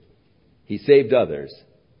true. He saved others.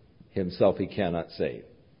 Himself he cannot save.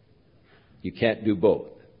 You can't do both.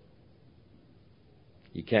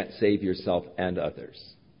 You can't save yourself and others.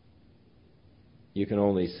 You can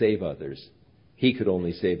only save others. He could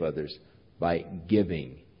only save others by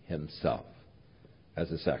giving himself as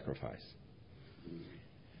a sacrifice.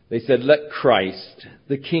 They said, "Let Christ,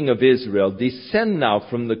 the King of Israel, descend now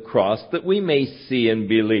from the cross that we may see and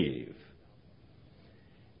believe."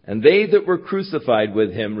 And they that were crucified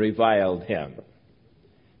with him reviled him.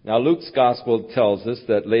 Now Luke's gospel tells us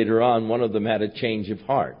that later on one of them had a change of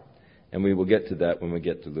heart. And we will get to that when we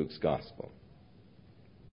get to Luke's gospel.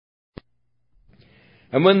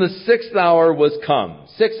 And when the 6th hour was come,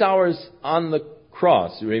 6 hours on the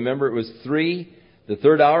cross. You remember it was 3, the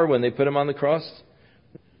 3rd hour when they put him on the cross?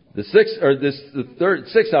 The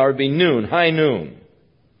 6th hour would be noon, high noon,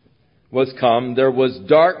 was come. There was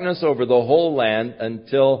darkness over the whole land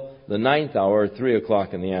until the 9th hour, 3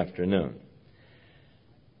 o'clock in the afternoon.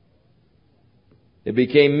 It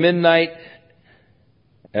became midnight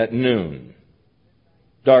at noon.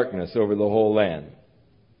 Darkness over the whole land.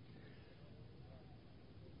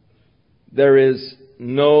 There is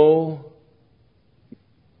no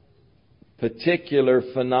particular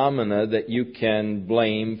phenomena that you can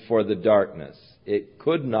blame for the darkness. It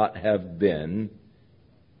could not have been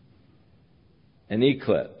an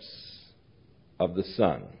eclipse of the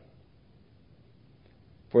sun.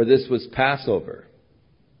 For this was Passover,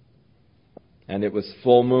 and it was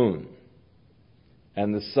full moon,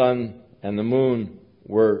 and the sun and the moon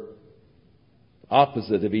were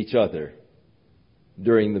opposite of each other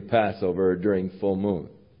during the Passover or during full moon.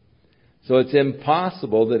 So it's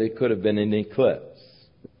impossible that it could have been an eclipse.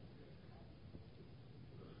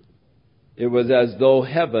 It was as though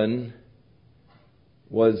heaven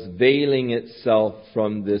was veiling itself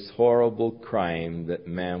from this horrible crime that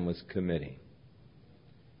man was committing.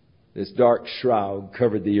 This dark shroud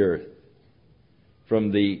covered the earth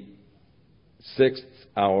from the 6th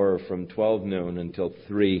hour, from 12 noon until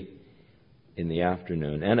 3 in the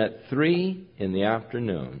afternoon. And at 3 in the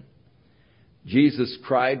afternoon, Jesus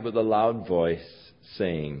cried with a loud voice,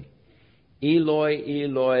 saying, "Eloi,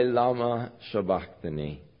 Eloi, lama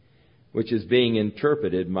sabachthani," which is being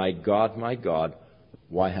interpreted, my God,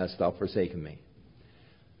 why hast thou forsaken me?"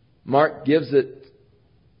 Mark gives it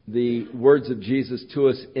the words of Jesus to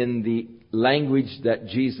us in the language that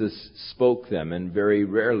Jesus spoke them, and very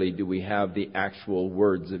rarely do we have the actual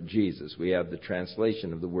words of Jesus. We have the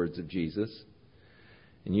translation of the words of Jesus,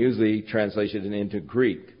 and usually translated into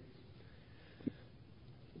Greek,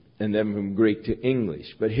 and then from Greek to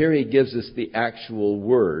English. But here he gives us the actual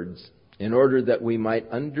words in order that we might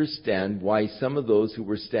understand why some of those who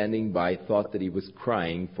were standing by thought that he was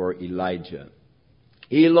crying for Elijah.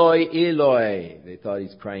 "Eloi, Eloi." They thought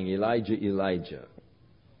he's crying, "Elijah, Elijah."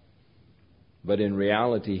 But in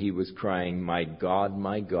reality, he was crying, my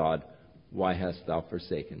God, why hast thou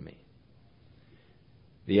forsaken me?"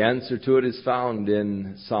 The answer to it is found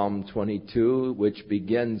in Psalm 22, which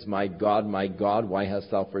begins, my God, why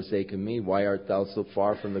hast thou forsaken me? Why art thou so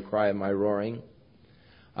far from the cry of my roaring?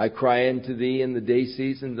 I cry unto thee in the day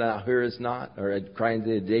season, thou hearest not, or I cry unto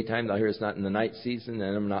thee in the daytime, thou hearest not, in the night season,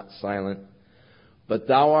 and am not silent. But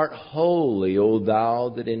thou art holy, O thou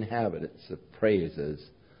that inhabitest the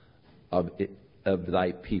praises of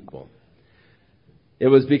thy people. It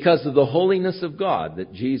was because of the holiness of God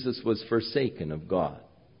that Jesus was forsaken of God.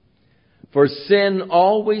 For sin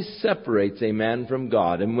always separates a man from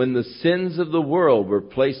God. And when the sins of the world were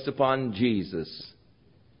placed upon Jesus,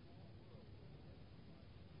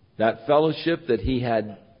 that fellowship that he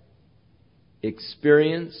had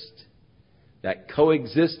experienced, that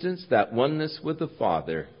coexistence, that oneness with the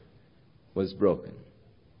Father, was broken.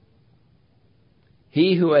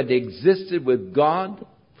 He who had existed with God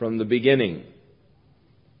from the beginning,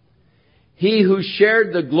 he who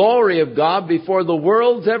shared the glory of God before the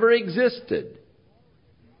worlds ever existed,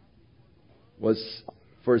 was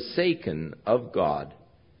forsaken of God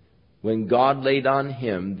when God laid on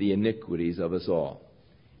him the iniquities of us all.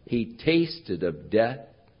 He tasted of death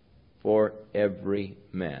for every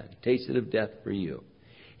man. Tasted of death for you.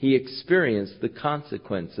 He experienced the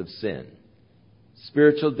consequence of sin.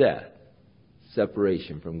 Spiritual death.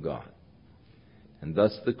 Separation from God. And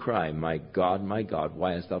thus the cry, my God,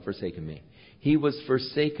 why hast thou forsaken me? He was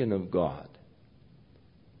forsaken of God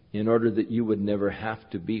in order that you would never have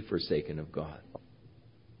to be forsaken of God.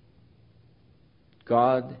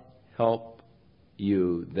 God help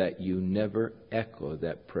you that you never echo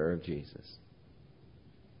that prayer of Jesus.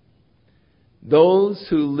 Those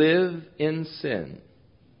who live in sin,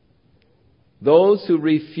 those who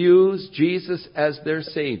refuse Jesus as their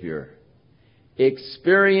Savior,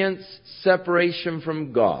 experience separation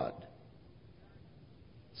from God,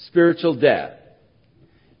 spiritual death.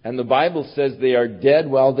 And the Bible says they are dead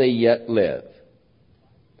while they yet live.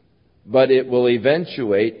 But it will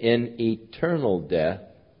eventuate in eternal death,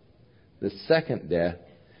 the second death,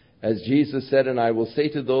 as Jesus said, and I will say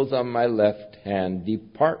to those on my left hand,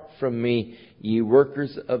 depart from me, ye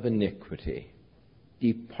workers of iniquity.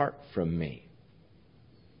 Depart from me.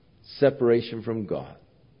 Separation from God.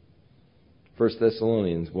 1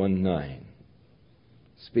 Thessalonians 1:9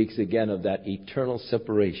 speaks again of that eternal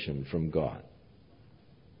separation from God.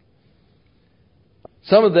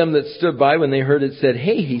 Some of them that stood by when they heard it said,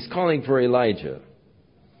 hey, he's calling for Elijah.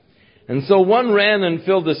 And so one ran and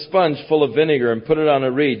filled a sponge full of vinegar and put it on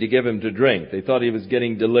a reed to give him to drink. They thought he was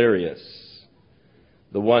getting delirious.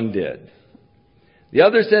 The one did. The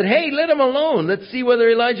other said, hey, let him alone. Let's see whether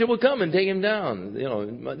Elijah will come and take him down. You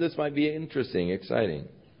know, this might be interesting, exciting.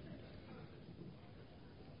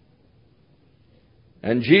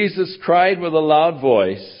 And Jesus cried with a loud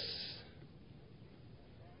voice.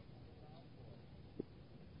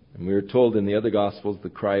 And we are told in the other Gospels the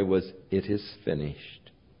cry was, it is finished.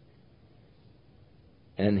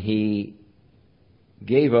 And he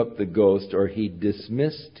gave up the ghost, or he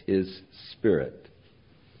dismissed his spirit.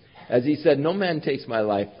 As he said, no man takes my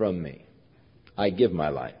life from me. I give my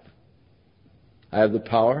life. I have the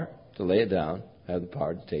power to lay it down. I have the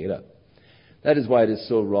power to take it up. That is why it is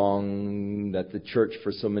so wrong that the church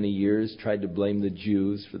for so many years tried to blame the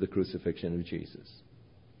Jews for the crucifixion of Jesus.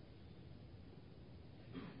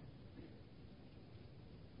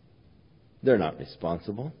 They're not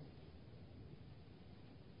responsible.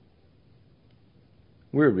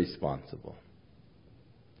 We're responsible.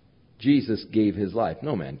 Jesus gave his life.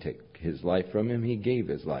 No man took his life from him. He gave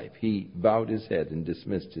his life. He bowed his head and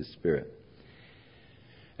dismissed his spirit.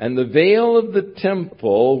 And the veil of the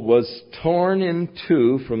temple was torn in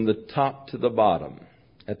two from the top to the bottom.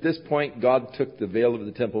 At this point, God took the veil of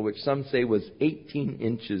the temple, which some say was 18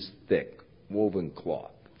 inches thick, woven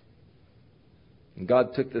cloth. And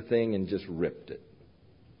God took the thing and just ripped it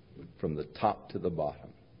from the top to the bottom.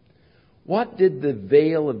 What did the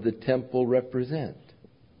veil of the temple represent?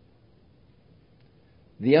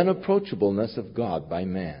 The unapproachableness of God by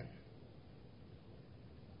man.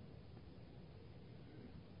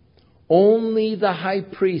 Only the high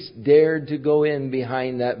priest dared to go in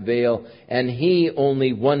behind that veil, and he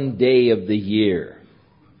only one day of the year.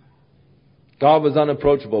 God was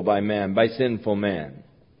unapproachable by man, by sinful man.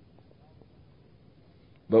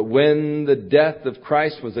 But when the death of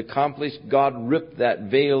Christ was accomplished, God ripped that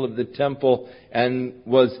veil of the temple and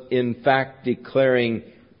was in fact declaring,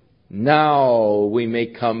 now we may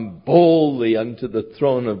come boldly unto the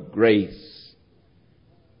throne of grace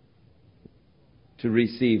to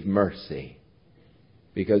receive mercy,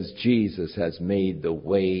 because Jesus has made the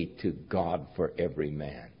way to God for every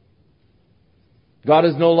man. God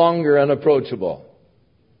is no longer unapproachable.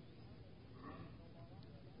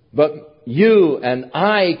 But you and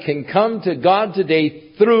I can come to God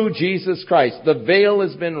today through Jesus Christ. The veil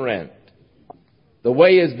has been rent. The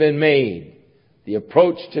way has been made. The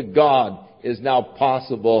approach to God is now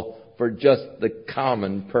possible for just the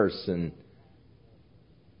common person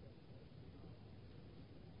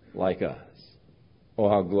like us. Oh,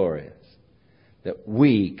 how glorious that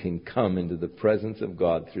we can come into the presence of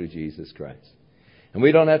God through Jesus Christ. And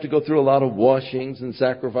we don't have to go through a lot of washings and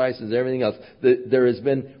sacrifices and everything else. There has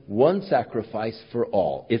been one sacrifice for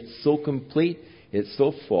all. It's so complete, it's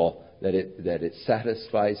so full that it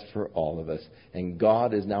satisfies for all of us. And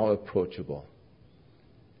God is now approachable.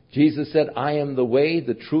 Jesus said, I am the way,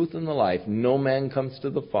 the truth, and the life. No man comes to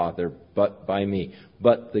the Father but by me.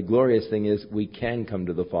 But the glorious thing is we can come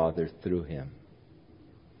to the Father through Him.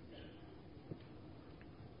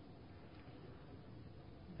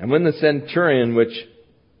 And when the centurion, which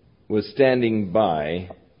was standing by,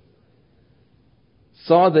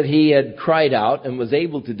 saw that he had cried out and was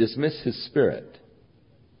able to dismiss his spirit,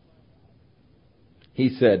 he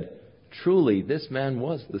said, truly this man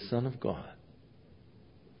was the Son of God.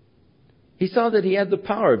 He saw that he had the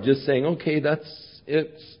power of just saying, okay, that's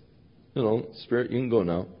it. Spirit, you can go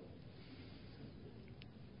now.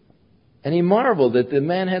 And he marveled that the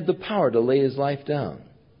man had the power to lay his life down.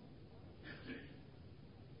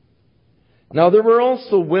 Now there were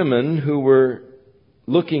also women who were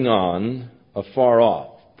looking on afar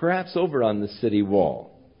off, perhaps over on the city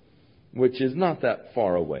wall, which is not that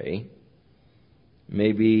far away,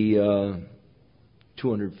 maybe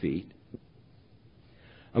 200 feet.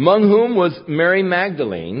 Among whom was Mary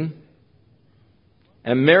Magdalene,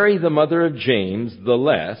 and Mary the mother of James the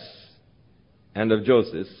Less, and of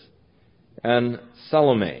Joseph, and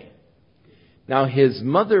Salome. Now his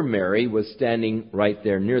mother Mary was standing right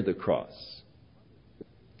there near the cross.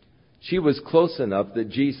 She was close enough that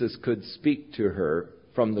Jesus could speak to her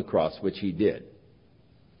from the cross, which he did.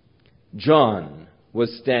 John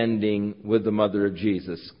was standing with the mother of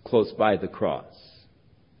Jesus close by the cross.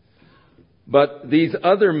 But these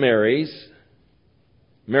other Marys,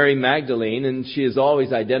 Mary Magdalene, and she is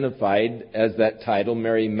always identified as that title,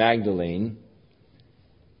 Mary Magdalene,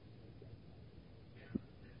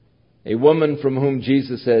 a woman from whom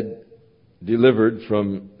Jesus had delivered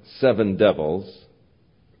from 7 devils,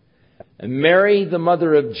 and Mary, the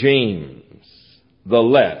mother of James, the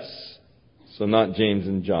Less, so not James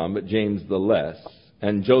and John, but James the Less,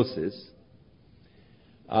 and Joseph,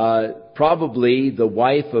 probably the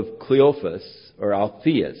wife of Cleophas, or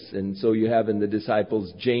Alphaeus, and so you have in the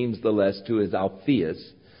disciples James the Less, who is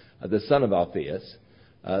Alphaeus, the son of Alphaeus.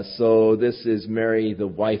 So this is Mary, the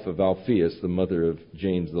wife of Alphaeus, the mother of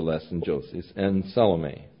James the Less and Joseph, and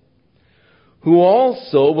Salome, who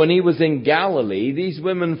also, when he was in Galilee, these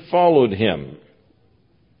women followed him,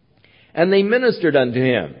 and they ministered unto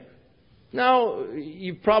him. Now,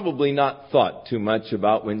 you've probably not thought too much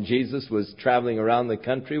about when Jesus was traveling around the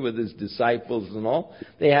country with his disciples and all.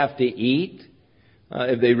 They have to eat.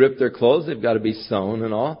 If they rip their clothes, they've got to be sewn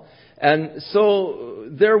and all. And so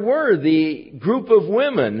there were the group of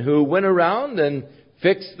women who went around and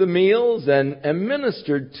fixed the meals and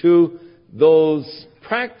ministered to those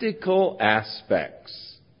practical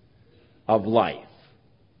aspects of life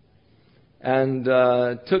and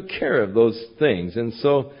took care of those things. And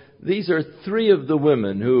so these are 3 of the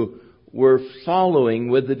women who were following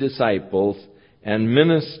with the disciples and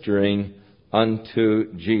ministering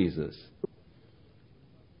unto Jesus.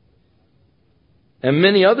 And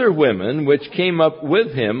many other women which came up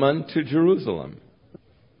with him unto Jerusalem.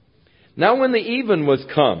 Now when the even was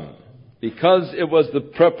come, because it was the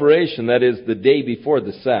preparation, that is, the day before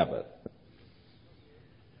the Sabbath.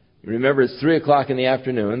 Remember, it's 3 o'clock in the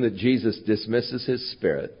afternoon that Jesus dismisses his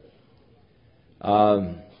spirit.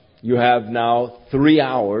 You have now 3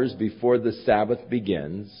 hours before the Sabbath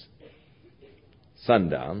begins,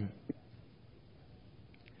 sundown.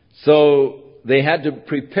 So they had to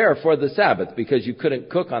prepare for the Sabbath because you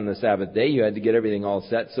couldn't cook on the Sabbath day. You had to get everything all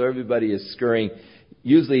set. So everybody is scurrying.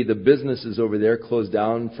 Usually the businesses over there close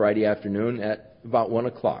down Friday afternoon at about 1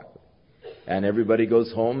 o'clock. And everybody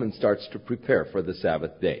goes home and starts to prepare for the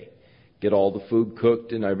Sabbath day. Get all the food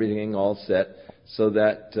cooked and everything all set so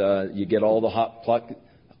that you get all the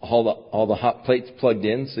hot plates plugged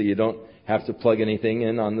in so you don't have to plug anything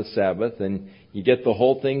in on the Sabbath. And you get the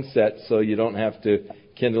whole thing set so you don't have to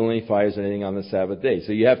kindle any fires or anything on the Sabbath day.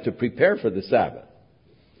 So you have to prepare for the Sabbath.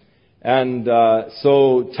 And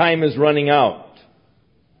so time is running out.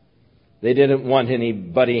 They didn't want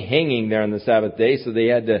anybody hanging there on the Sabbath day, so they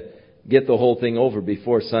had to get the whole thing over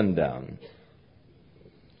before sundown.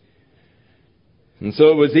 And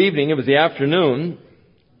so it was evening, it was the afternoon,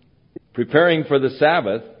 preparing for the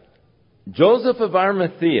Sabbath. Joseph of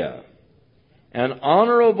Arimathea, an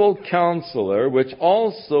honorable counselor, which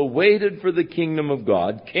also waited for the kingdom of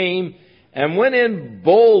God, came and went in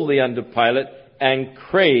boldly unto Pilate and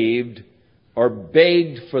craved or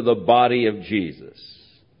begged for the body of Jesus.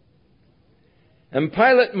 And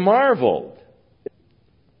Pilate marveled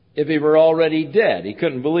if he were already dead. He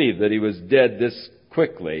couldn't believe that he was dead this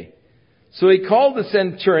quickly. So he called the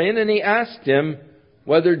centurion and he asked him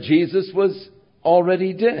whether Jesus was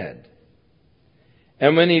already dead.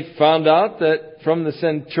 And when he found out that from the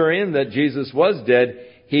centurion that Jesus was dead,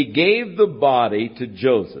 he gave the body to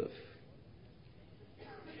Joseph.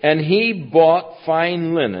 And he bought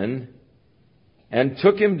fine linen and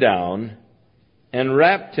took him down and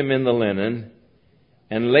wrapped him in the linen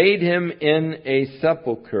and laid him in a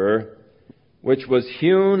sepulchre which was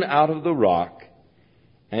hewn out of the rock.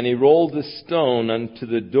 And he rolled the stone unto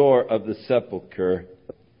the door of the sepulchre.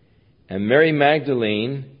 And Mary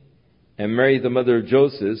Magdalene and Mary the mother of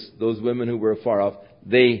Joseph, those women who were afar off,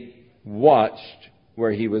 they watched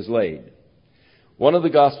where he was laid. One of the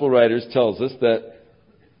gospel writers tells us that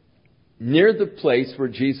near the place where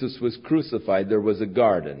Jesus was crucified, there was a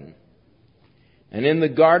garden. And in the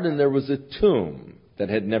garden there was a tomb that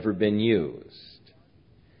had never been used.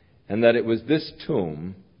 And that it was this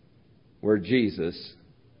tomb where Jesus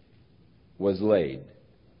was laid.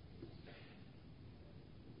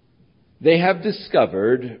 They have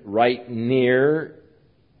discovered right near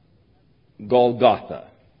Golgotha,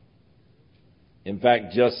 in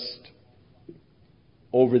fact, just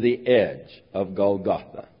over the edge of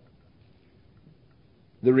Golgotha,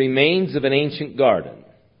 the remains of an ancient garden.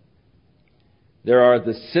 There are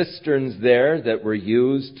the cisterns there that were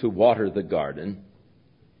used to water the garden.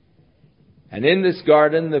 And in this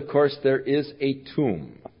garden, of course, there is a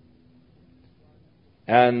tomb.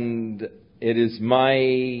 And it is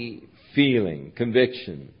my feeling,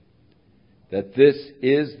 conviction, that this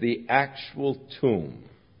is the actual tomb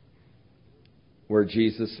where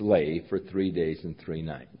Jesus lay for 3 days and 3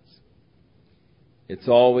 nights. It's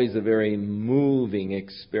always a very moving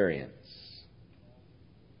experience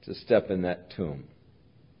to step in that tomb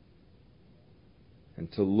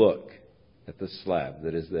and to look at the slab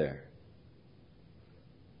that is there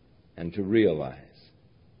and to realize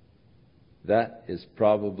that is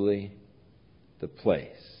probably the place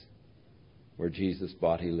where Jesus'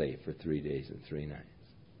 body lay for 3 days and 3 nights.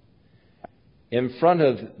 In front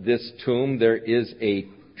of this tomb there is a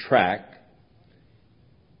track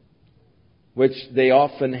which they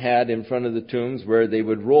often had in front of the tombs, where they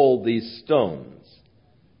would roll these stones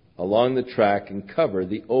along the track and cover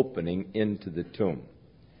the opening into the tomb.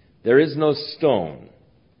 There is no stone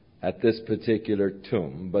at this particular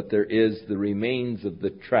tomb, but there is the remains of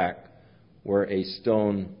the track where a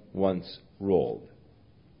stone once rolled.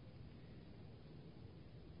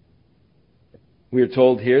 We are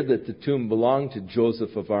told here that the tomb belonged to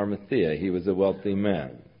Joseph of Arimathea. He was a wealthy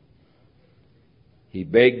man. He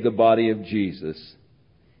begged the body of Jesus.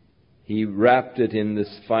 He wrapped it in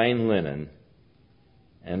this fine linen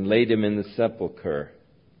and laid him in the sepulchre.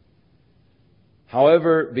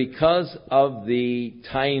 However, because of the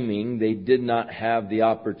timing, they did not have the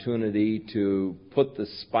opportunity to put the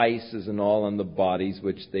spices and all on the bodies,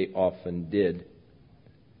 which they often did.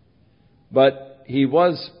 But he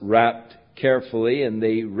was wrapped carefully, and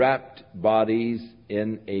they wrapped bodies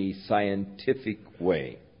in a scientific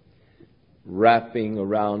way, wrapping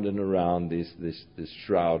around and around this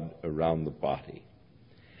shroud around the body.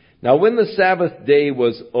 Now, when the Sabbath day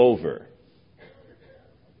was over,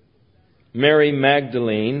 Mary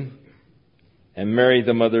Magdalene and Mary,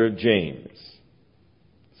 the mother of James.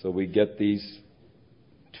 So we get these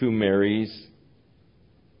two Marys,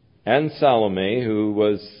 and Salome, who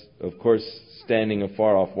was, of course, standing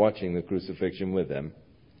afar off watching the crucifixion with them.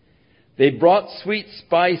 They brought sweet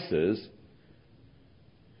spices,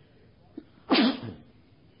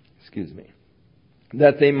 excuse me,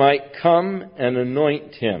 that they might come and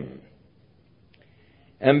anoint him.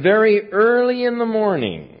 And very early in the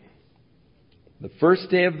morning, the first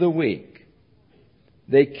day of the week,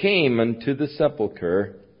 they came unto the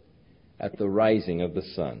sepulchre at the rising of the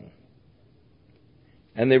sun.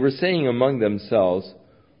 And they were saying among themselves,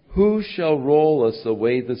 Who shall roll us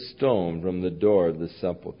away the stone from the door of the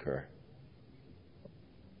sepulchre?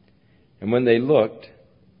 And when they looked,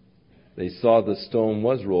 they saw the stone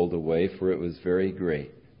was rolled away, for it was very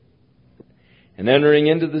great. And entering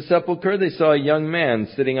into the sepulchre, they saw a young man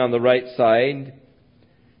sitting on the right side,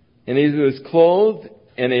 and he was clothed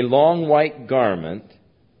in a long white garment,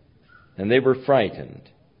 and they were frightened.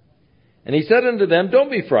 And he said unto them,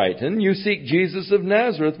 Don't be frightened. You seek Jesus of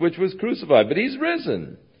Nazareth, which was crucified. But he's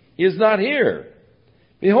risen. He is not here.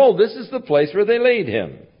 Behold, this is the place where they laid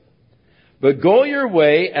him. But go your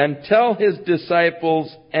way and tell his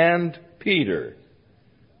disciples and Peter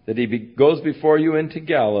that he goes before you into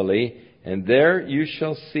Galilee, and there you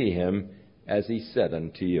shall see him as he said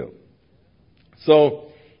unto you. So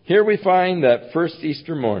here we find that first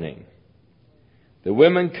Easter morning, the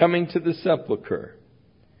women coming to the sepulchre.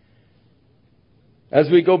 As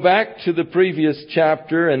we go back to the previous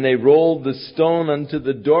chapter, and they rolled the stone unto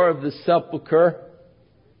the door of the sepulchre,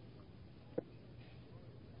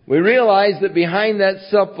 we realize that behind that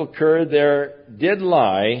sepulchre there did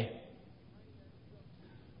lie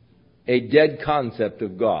a dead concept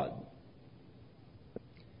of God.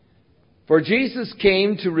 For Jesus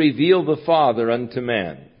came to reveal the Father unto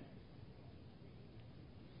man.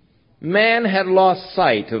 Man had lost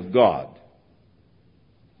sight of God.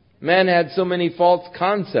 Man had so many false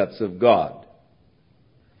concepts of God.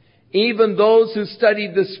 Even those who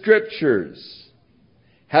studied the Scriptures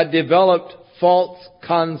had developed false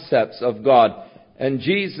concepts of God. And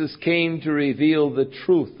Jesus came to reveal the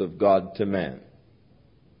truth of God to man.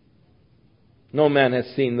 No man hath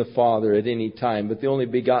seen the Father at any time, but the only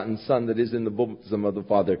begotten Son that is in the bosom of the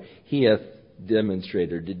Father, He hath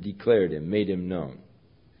demonstrated, declared Him, made Him known.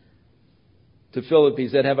 To Philip He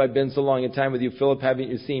said, have I been so long a time with you, Philip, haven't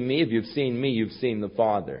you seen me? If you've seen me, you've seen the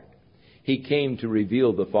Father. He came to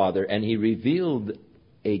reveal the Father, and He revealed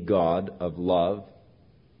a God of love,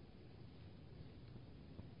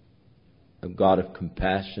 a God of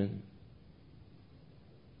compassion,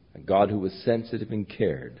 a God who was sensitive and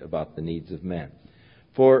cared about the needs of man.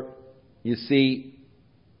 For, you see,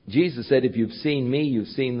 Jesus said, if you've seen me, you've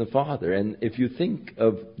seen the Father. And if you think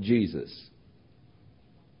of Jesus,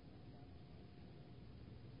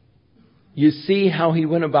 you see how He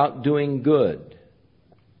went about doing good,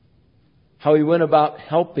 how He went about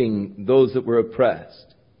helping those that were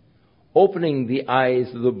oppressed, opening the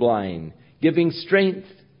eyes of the blind, giving strength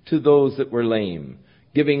to those that were lame,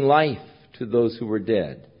 giving life to those who were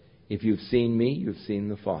dead. If you've seen me, you've seen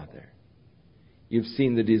the Father. You've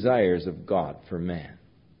seen the desires of God for man.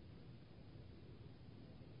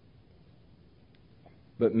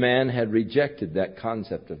 But man had rejected that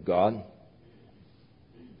concept of God.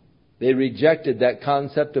 They rejected that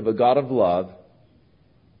concept of a God of love,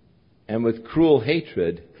 and with cruel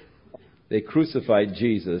hatred, they crucified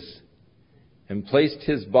Jesus and placed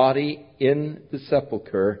His body in the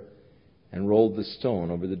sepulchre and rolled the stone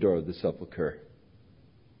over the door of the sepulchre.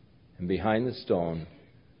 And behind the stone,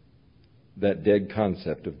 that dead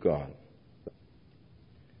concept of God.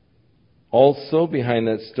 Also behind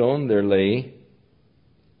that stone there lay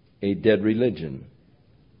a dead religion.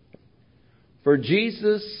 For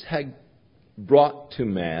Jesus had brought to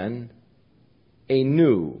man a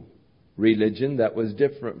new religion that was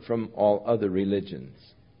different from all other religions.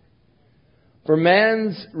 For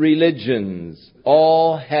man's religions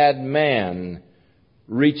all had man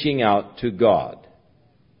reaching out to God.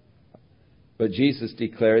 But Jesus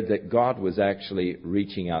declared that God was actually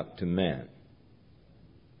reaching out to man.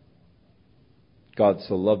 God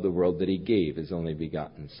so loved the world that He gave His only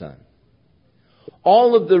begotten Son.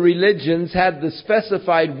 All of the religions had the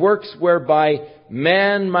specified works whereby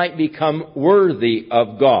man might become worthy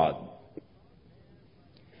of God.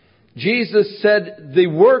 Jesus said the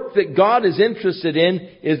work that God is interested in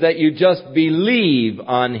is that you just believe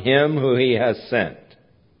on Him who He has sent.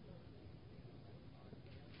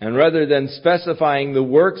 And rather than specifying the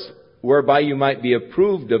works whereby you might be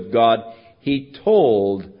approved of God, He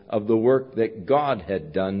told of the work that God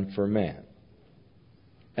had done for man.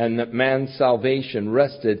 And that man's salvation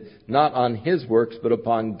rested not on his works, but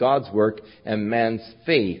upon God's work and man's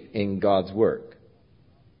faith in God's work.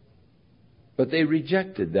 But they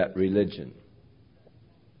rejected that religion.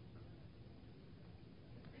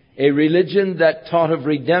 A religion that taught of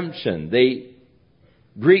redemption.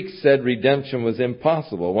 Greeks said redemption was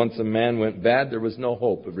impossible. Once a man went bad, there was no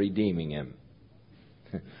hope of redeeming him.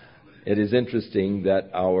 It is interesting that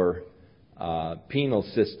our penal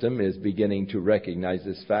system is beginning to recognize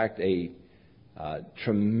this fact. A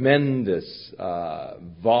tremendous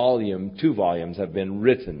volume, 2 volumes have been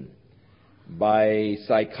written by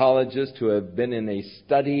psychologists who have been in a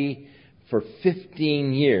study for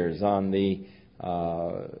 15 years on the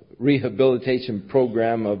rehabilitation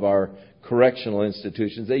program of our correctional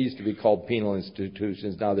institutions. They used to be called penal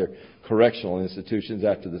institutions. Now they're correctional institutions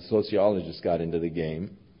after the sociologists got into the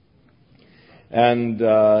game. And,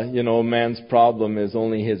 man's problem is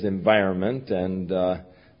only his environment, and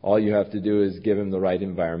all you have to do is give him the right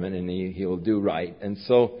environment, and he'll do right. And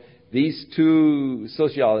so these 2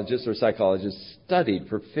 sociologists or psychologists studied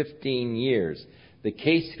for 15 years the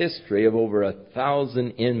case history of over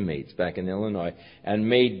 1,000 inmates back in Illinois and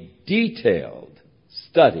made detailed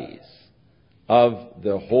studies of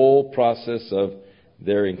the whole process of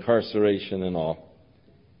their incarceration and all.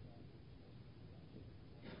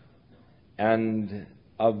 And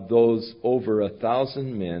of those over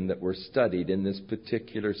 1,000 men that were studied in this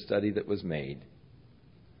particular study that was made,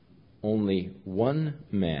 only 1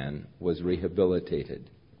 man was rehabilitated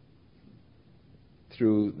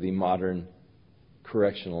through the modern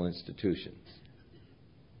correctional institutions.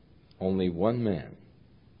 Only 1 man.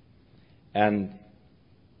 And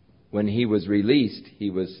when he was released, he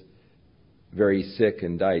was very sick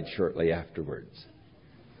and died shortly afterwards.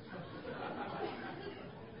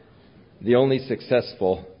 The only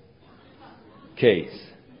successful case.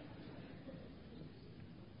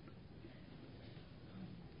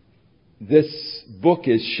 This book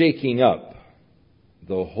is shaking up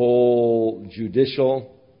the whole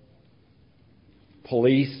judicial,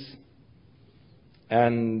 police,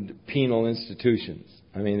 and penal institutions.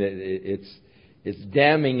 I mean, it's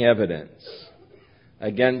damning evidence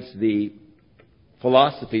against the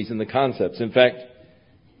philosophies and the concepts. In fact,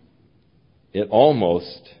 it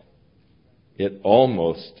almost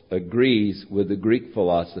agrees with the Greek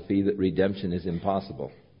philosophy that redemption is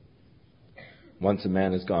impossible. Once a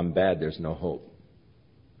man has gone bad, there's no hope.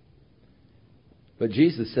 But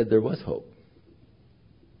Jesus said there was hope.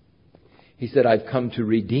 He said, I've come to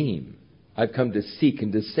redeem. I've come to seek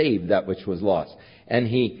and to save that which was lost. And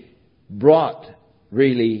He brought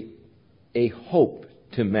really a hope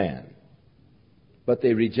to man. But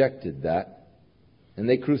they rejected that, and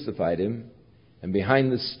they crucified Him. And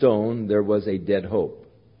behind the stone there was a dead hope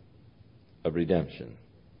of redemption.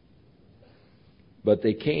 But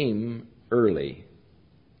they came early,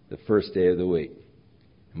 the first day of the week.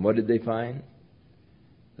 And what did they find?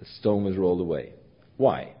 The stone was rolled away.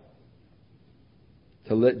 Why?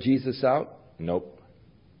 To let Jesus out? Nope.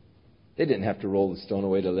 They didn't have to roll the stone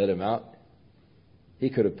away to let Him out. He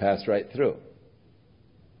could have passed right through.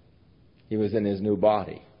 He was in His new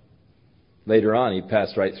body. Later on, He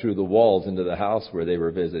passed right through the walls into the house where they were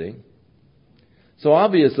visiting. So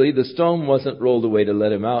obviously, the stone wasn't rolled away to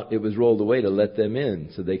let Him out. It was rolled away to let them in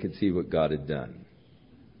so they could see what God had done.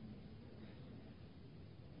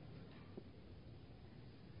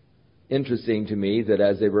 Interesting to me that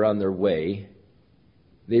as they were on their way,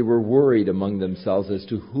 they were worried among themselves as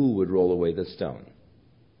to who would roll away the stone.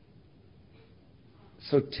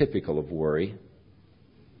 So typical of worry.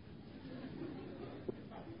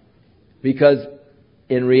 Because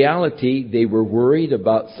in reality, they were worried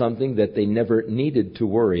about something that they never needed to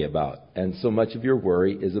worry about. And so much of your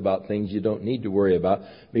worry is about things you don't need to worry about,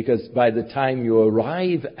 because by the time you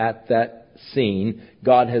arrive at that scene,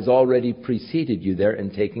 God has already preceded you there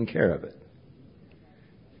and taken care of it.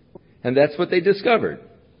 And that's what they discovered.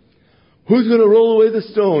 Who's going to roll away the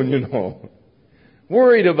stone,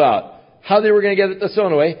 Worried about how they were going to get the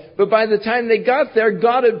stone away. But by the time they got there,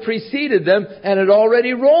 God had preceded them and had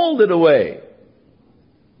already rolled it away.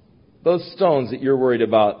 Those stones that you're worried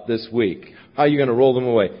about this week, how are you going to roll them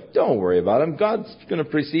away? Don't worry about them. God's going to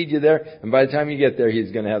precede you there. And by the time you get there,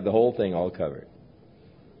 He's going to have the whole thing all covered.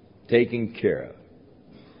 Taken care of.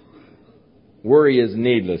 Worry is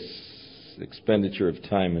needless expenditure of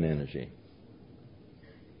time and energy.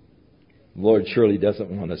 The Lord surely doesn't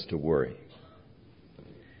want us to worry.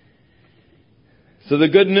 So the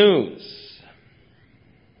good news.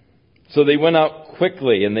 So they went out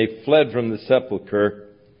quickly and they fled from the sepulchre.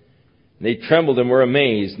 They trembled and were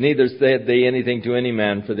amazed. Neither said they anything to any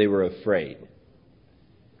man, for they were afraid.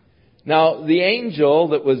 Now the angel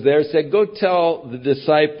that was there said, go tell the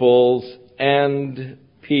disciples and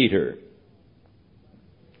Peter.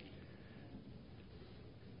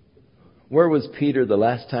 Where was Peter the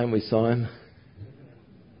last time we saw him?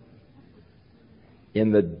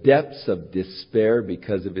 In the depths of despair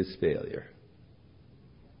because of his failure.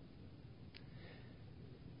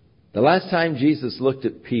 The last time Jesus looked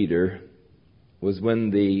at Peter was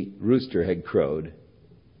when the rooster had crowed.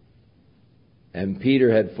 And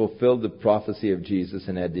Peter had fulfilled the prophecy of Jesus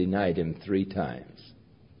and had denied Him 3 times.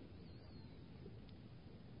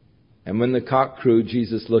 And when the cock crowed,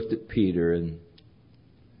 Jesus looked at Peter, and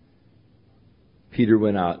Peter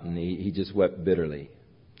went out and he just wept bitterly.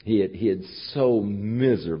 He had so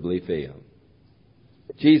miserably failed.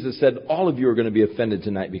 Jesus said, all of you are going to be offended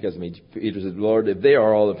tonight because of me. Peter said, Lord, if they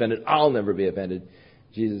are all offended, I'll never be offended.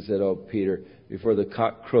 Jesus said, oh, Peter, before the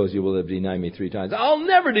cock crows, you will have denied me 3 times. I'll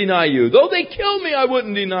never deny you. Though they kill me, I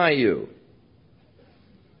wouldn't deny you.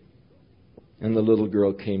 And the little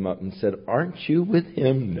girl came up and said, aren't you with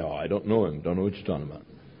him? No, I don't know him. Don't know what you're talking about.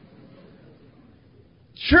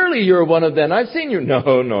 Surely you're one of them. I've seen you.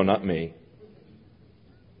 No, not me.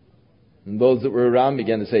 And those that were around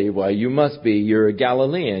began to say, well, you must be. You're a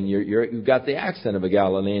Galilean. You've got the accent of a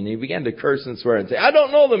Galilean. And he began to curse and swear and say, I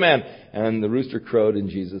don't know the man. And the rooster crowed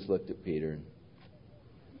and Jesus looked at Peter.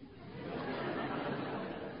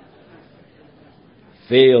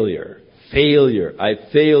 Failure. I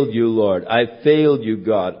failed you, Lord. I failed you,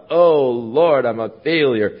 God. Oh, Lord, I'm a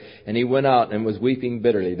failure. And he went out and was weeping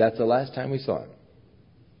bitterly. That's the last time we saw him.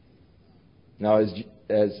 Now, as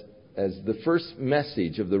the first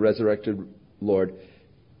message of the resurrected Lord,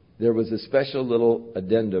 there was a special little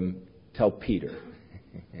addendum, tell Peter.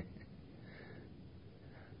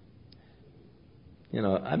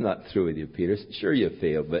 I'm not through with you, Peter. Sure, you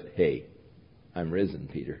failed, but hey, I'm risen,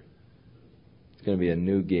 Peter. It's going to be a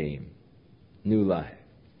new game, new life.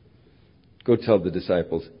 Go tell the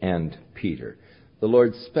disciples and Peter. The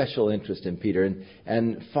Lord's special interest in Peter.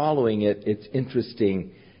 And following it, it's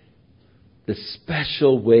interesting the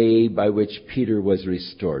special way by which Peter was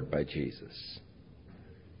restored by Jesus.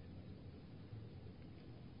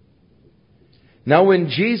 Now, when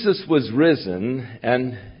Jesus was risen,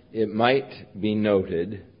 and it might be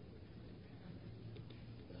noted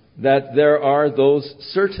that there are those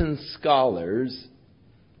certain scholars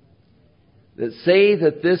that say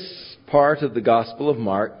that this part of the Gospel of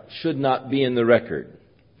Mark should not be in the record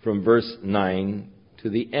from verse 9 to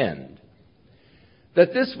the end.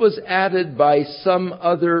 That this was added by some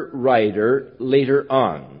other writer later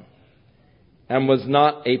on and was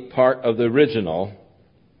not a part of the original,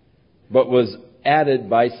 but was added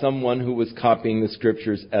by someone who was copying the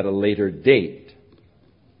Scriptures at a later date.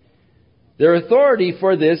 Their authority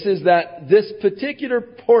for this is that this particular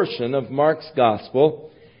portion of Mark's Gospel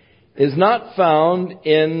is not found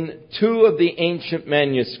in two of the ancient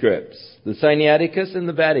manuscripts, the Sinaiticus and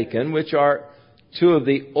the Vatican, which are two of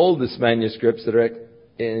the oldest manuscripts that are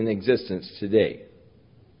in existence today.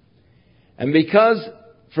 And because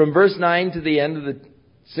from verse 9 to the end of the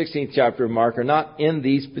 16th chapter of Mark are not in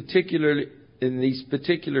these particular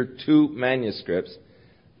two manuscripts,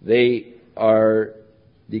 they are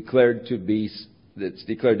declared to be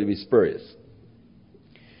spurious.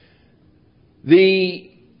 The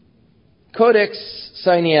Codex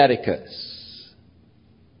Sinaiticus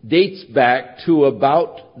dates back to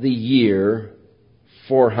about the year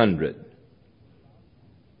 400.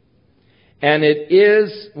 And it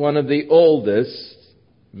is one of the oldest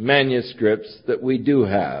manuscripts that we do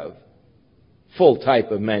have. Full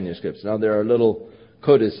type of manuscripts. Now there are little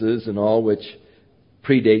codices and all which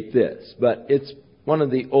predate this. But it's one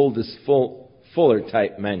of the oldest fuller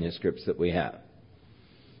type manuscripts that we have.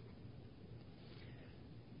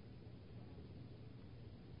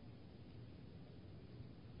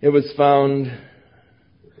 It was found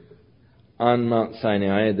on Mount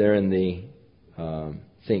Sinai, there in the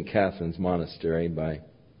St. Catherine's Monastery by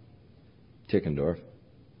Tickendorf.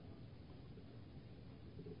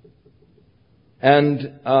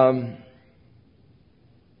 And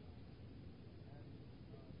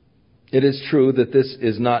it is true that this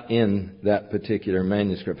is not in that particular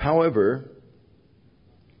manuscript. However,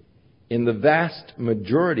 in the vast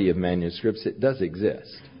majority of manuscripts, it does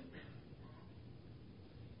exist.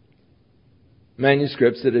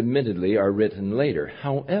 Manuscripts that admittedly are written later.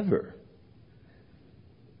 However,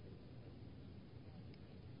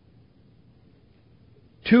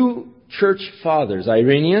 two church fathers,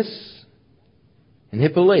 Irenaeus and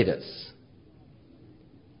Hippolytus,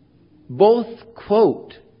 both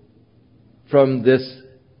quote from this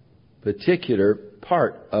particular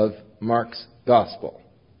part of Mark's Gospel.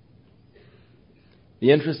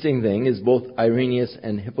 The interesting thing is both Irenaeus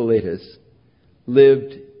and Hippolytus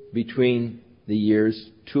lived between the years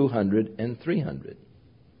 200 and 300.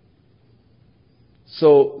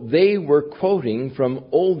 So they were quoting from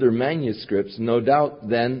older manuscripts, no doubt,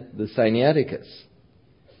 than the Sinaiticus,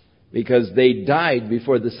 because they died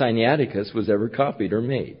before the Sinaiticus was ever copied or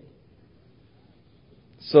made.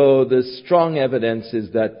 So the strong evidence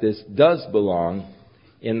is that this does belong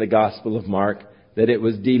in the Gospel of Mark, that it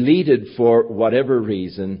was deleted for whatever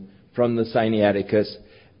reason from the Sinaiticus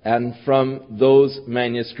and from those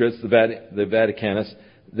manuscripts, the Vaticanus,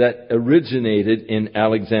 that originated in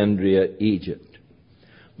Alexandria, Egypt.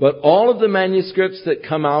 But all of the manuscripts that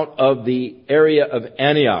come out of the area of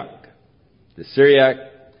Antioch, the Syriac,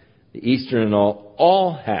 the Eastern and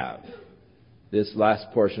all have this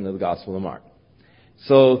last portion of the Gospel of Mark.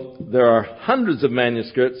 So there are hundreds of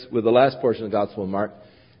manuscripts with the last portion of the Gospel of Mark,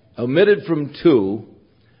 omitted from two,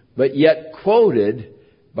 but yet quoted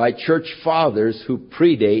by church fathers who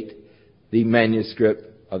predate the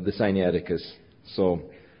manuscript of the Sinaiticus. So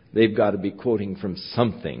they've got to be quoting from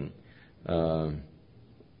something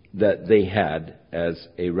that they had as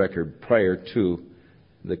a record prior to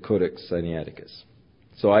the Codex Sinaiticus.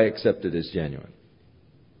 So I accept it as genuine.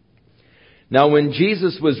 Now when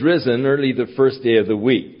Jesus was risen early the first day of the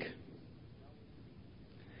week,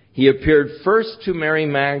 he appeared first to Mary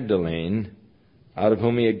Magdalene, out of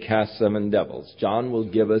whom he had cast 7 devils. John will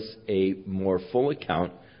give us a more full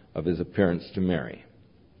account of his appearance to Mary.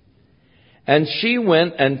 And she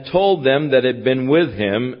went and told them that had been with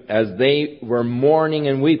him as they were mourning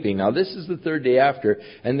and weeping. Now this is the 3rd day after,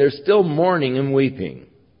 and they're still mourning and weeping.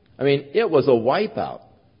 I mean, it was a wipeout.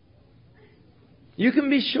 You can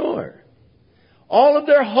be sure. All of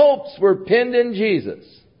their hopes were pinned in Jesus.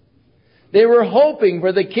 They were hoping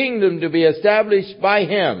for the kingdom to be established by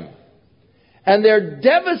him. And they're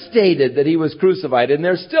devastated that he was crucified. And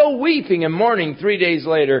they're still weeping and mourning 3 days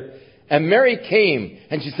later. And Mary came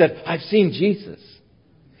and she said, I've seen Jesus.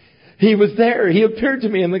 He was there. He appeared to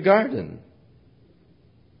me in the garden.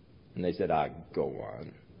 And they said, go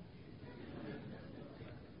on.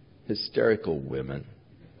 Hysterical women.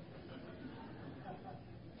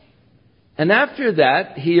 And after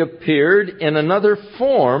that, he appeared in another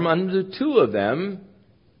form unto 2 of them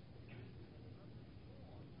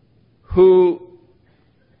who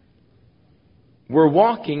were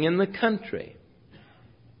walking in the country.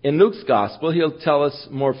 In Luke's Gospel, he'll tell us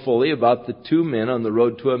more fully about the two men on the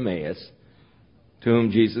road to Emmaus to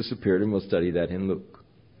whom Jesus appeared, and we'll study that in Luke.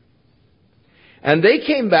 And they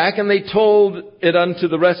came back and they told it unto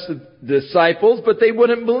the rest of the disciples, but they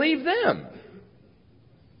wouldn't believe them.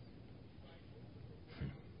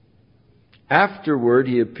 Afterward,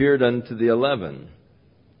 he appeared unto the 11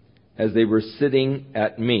 as they were sitting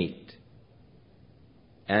at meat,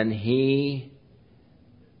 and he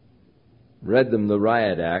read them the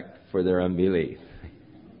riot act for their unbelief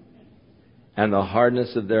and the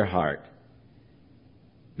hardness of their heart,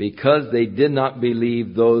 because they did not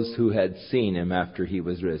believe those who had seen him after he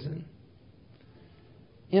was risen.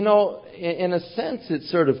 You know, in a sense, it's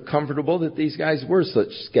sort of comfortable that these guys were such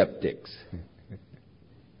skeptics.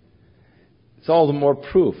 It's all the more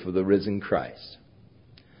proof of the risen Christ.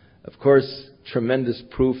 Of course, tremendous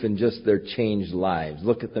proof in just their changed lives.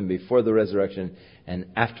 Look at them before the resurrection and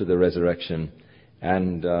after the resurrection,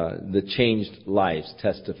 and the changed lives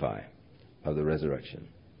testify of the resurrection.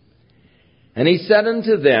 And he said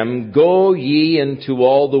unto them, Go ye into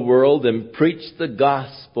all the world and preach the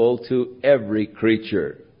gospel to every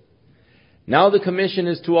creature. Now the commission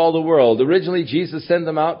is to all the world. Originally Jesus sent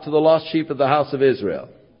them out to the lost sheep of the house of Israel.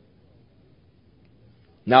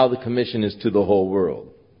 Now the commission is to the whole world.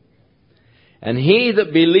 And he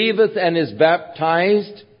that believeth and is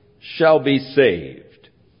baptized shall be saved,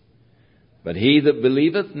 but he that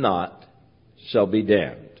believeth not shall be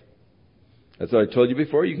damned. That's what I told you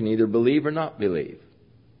before. You can either believe or not believe.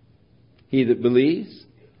 He that believes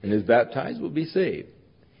and is baptized will be saved.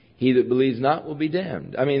 He that believes not will be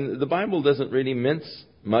damned. I mean, the Bible doesn't really mince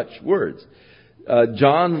much words.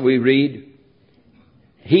 John, we read,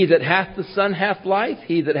 He that hath the Son hath life.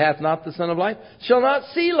 He that hath not the Son of life shall not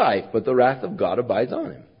see life, but the wrath of God abides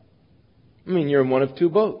on him. I mean, you're in one of two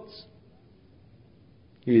boats.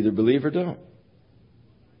 You either believe or don't.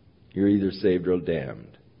 You're either saved or damned.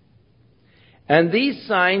 And these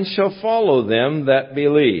signs shall follow them that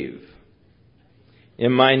believe.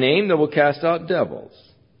 In my name they will cast out devils.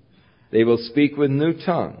 They will speak with new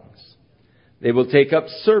tongues. They will take up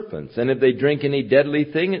serpents, and if they drink any deadly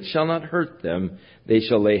thing, it shall not hurt them. They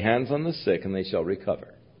shall lay hands on the sick, and they shall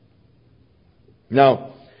recover.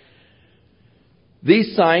 Now,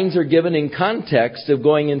 these signs are given in context of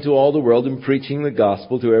going into all the world and preaching the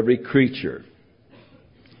gospel to every creature.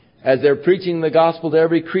 As they're preaching the gospel to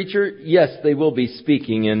every creature, yes, they will be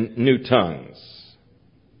speaking in new tongues,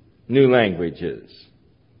 new languages.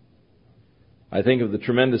 I think of the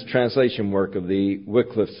tremendous translation work of the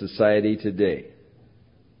Wycliffe Society today.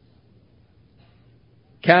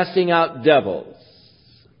 Casting out devils.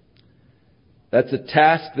 That's a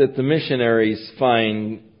task that the missionaries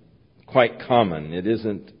find quite common. It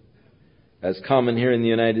isn't as common here in the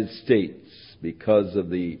United States because of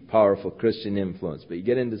the powerful Christian influence. But you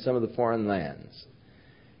get into some of the foreign lands,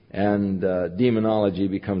 and demonology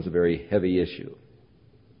becomes a very heavy issue.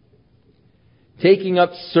 Taking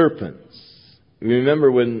up serpents. You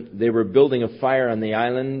remember when they were building a fire on the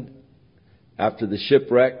island after the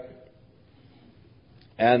shipwreck,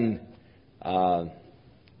 and a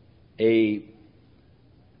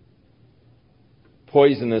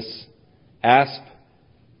poisonous asp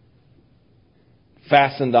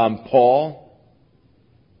fastened on Paul,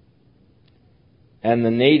 and the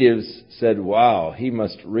natives said, wow, he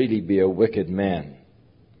must really be a wicked man.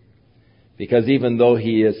 Because even though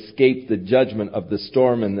he escaped the judgment of the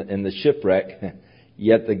storm and the shipwreck,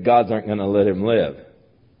 yet the gods aren't going to let him live.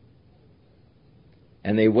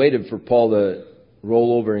 And they waited for Paul to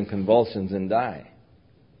roll over in convulsions and die.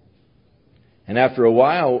 And after a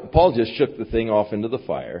while, Paul just shook the thing off into the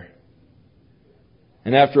fire.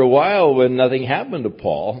 And after a while, when nothing happened to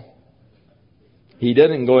Paul, he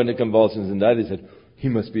didn't go into convulsions and die. They said, he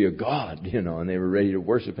must be a god, and they were ready to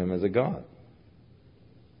worship him as a god.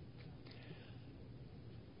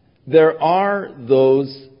 There are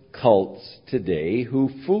those cults today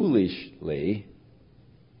who foolishly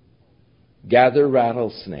gather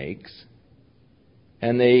rattlesnakes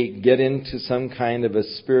and they get into some kind of a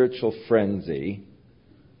spiritual frenzy,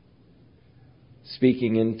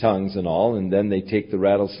 speaking in tongues and all, and then they take the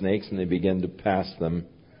rattlesnakes and they begin to pass them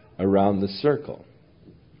around the circle.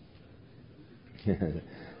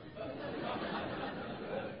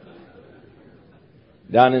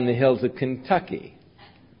 Down in the hills of Kentucky,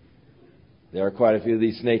 there are quite a few of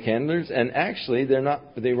these snake handlers, and actually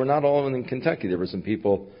they were not all in Kentucky. There were some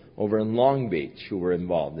people over in Long Beach who were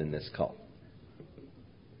involved in this cult.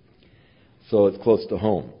 So it's close to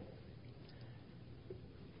home.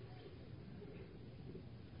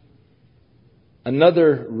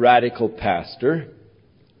 Another radical pastor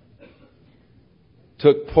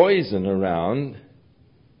took poison around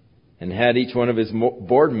and had each one of his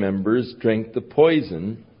board members drink the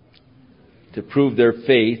poison to prove their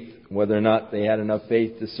faith, whether or not they had enough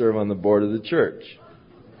faith to serve on the board of the church.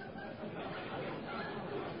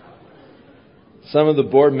 Some of the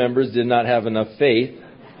board members did not have enough faith,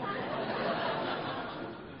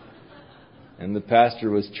 and the pastor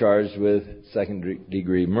was charged with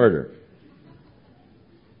second-degree murder.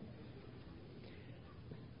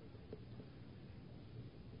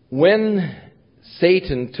 When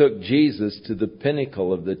Satan took Jesus to the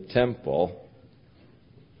pinnacle of the temple,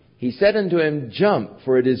 he said unto him, "Jump,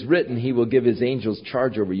 for it is written, He will give His angels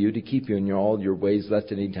charge over you to keep you in all your ways,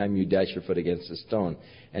 lest any time you dash your foot against a stone."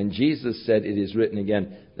 And Jesus said, "It is written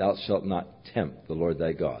again, Thou shalt not tempt the Lord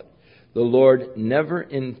thy God." The Lord never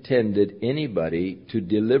intended anybody to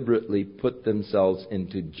deliberately put themselves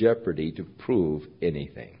into jeopardy to prove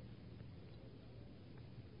anything.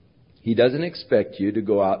 He doesn't expect you to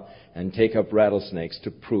go out and take up rattlesnakes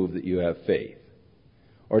to prove that you have faith,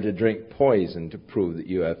 or to drink poison to prove that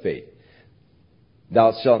you have faith.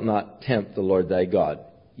 Thou shalt not tempt the Lord thy God.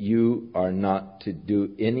 You are not to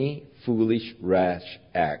do any foolish, rash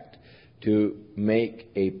act to make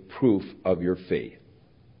a proof of your faith.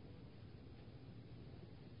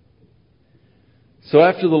 So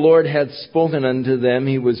after the Lord had spoken unto them,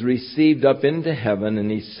 He was received up into heaven, and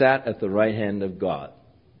He sat at the right hand of God.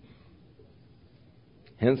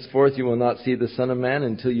 Henceforth you will not see the Son of Man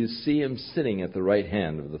until you see Him sitting at the right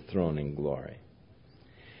hand of the throne in glory.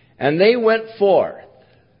 And they went forth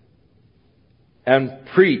and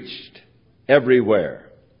preached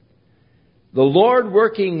everywhere, the Lord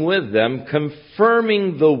working with them,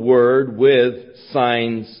 confirming the word with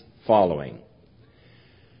signs following.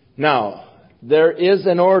 Now, there is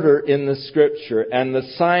an order in the Scripture, and the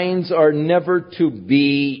signs are never to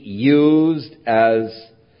be used as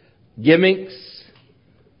gimmicks,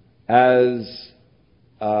 as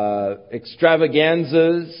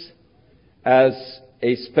extravaganzas, as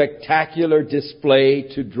a spectacular display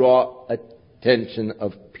to draw attention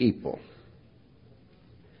of people.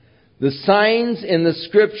 The signs in the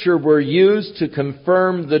Scripture were used to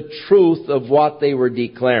confirm the truth of what they were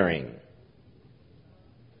declaring.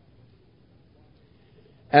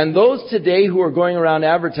 And those today who are going around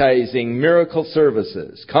advertising miracle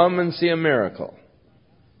services, come and see a miracle,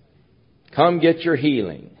 come get your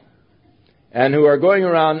healing, and who are going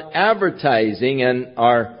around advertising and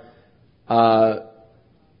are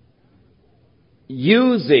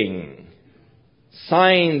using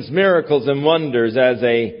signs, miracles, and wonders as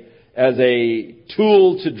a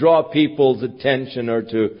tool to draw people's attention or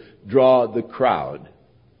to draw the crowd,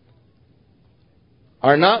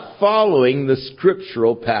 are not following the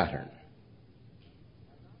scriptural pattern.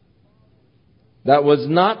 That was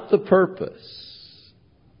not the purpose.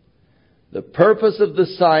 The purpose of the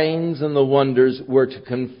signs and the wonders were to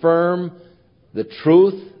confirm the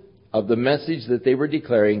truth of the message that they were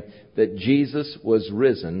declaring, that Jesus was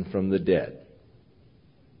risen from the dead.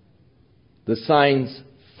 The signs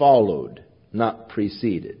followed, not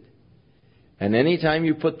preceded. And anytime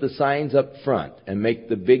you put the signs up front and make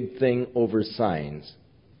the big thing over signs,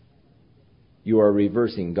 you are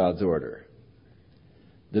reversing God's order.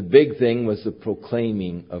 The big thing was the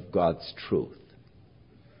proclaiming of God's truth.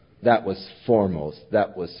 That was foremost.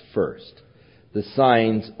 That was first. The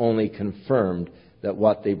signs only confirmed that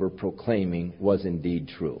what they were proclaiming was indeed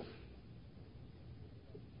true.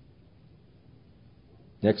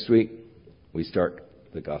 Next week, we start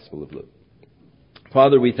the Gospel of Luke.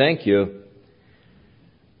 Father, we thank You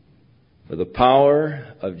for the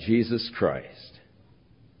power of Jesus Christ.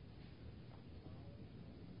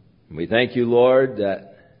 And we thank You, Lord,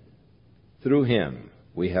 that through Him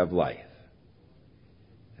we have life,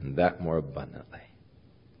 and that more abundantly.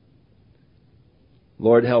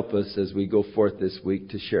 Lord, help us as we go forth this week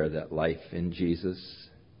to share that life in Jesus,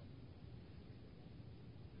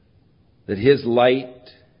 that His light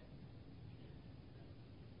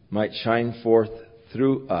might shine forth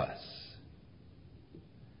through us,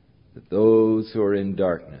 that those who are in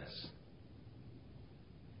darkness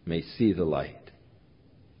may see the light,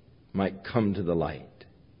 might come to the light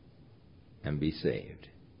and be saved.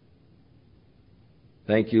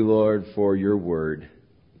 Thank You, Lord, for Your word,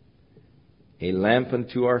 a lamp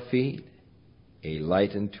unto our feet, a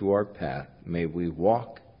light unto our path. May we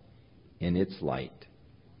walk in its light.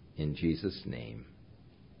 In Jesus' name,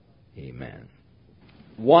 amen.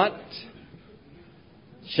 What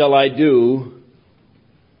shall I do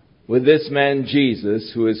with this man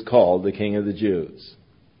Jesus who is called the King of the Jews?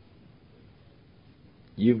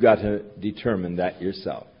 You've got to determine that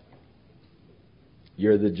yourself.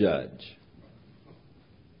 You're the judge.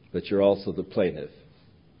 But you're also the plaintiff.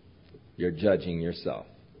 You're judging yourself.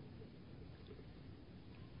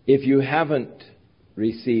 If you haven't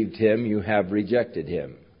received Him, you have rejected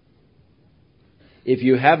Him. If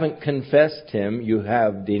you haven't confessed Him, you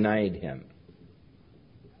have denied Him.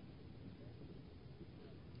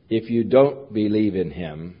 If you don't believe in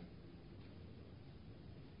Him,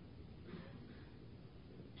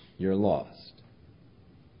 you're lost.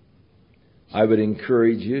 I would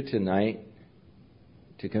encourage you tonight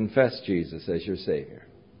to confess Jesus as your Savior,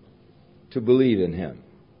 to believe in Him,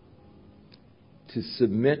 to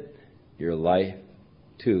submit your life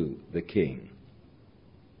to the King.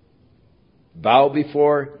 Bow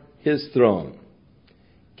before His throne.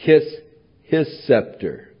 Kiss His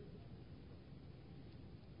scepter.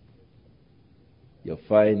 You'll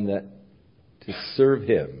find that to serve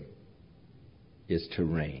Him is to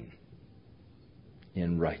reign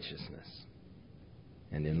in righteousness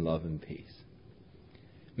and in love and peace.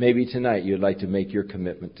 Maybe tonight you'd like to make your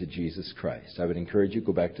commitment to Jesus Christ. I would encourage you to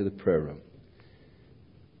go back to the prayer room.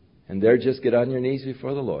 And there just get on your knees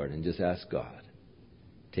before the Lord and just ask God,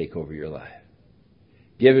 take over your life.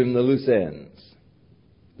 Give Him the loose ends,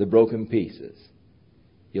 the broken pieces.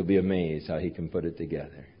 You'll be amazed how He can put it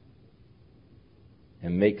together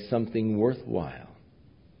and make something worthwhile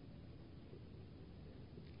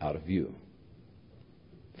out of you.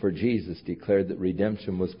 For Jesus declared that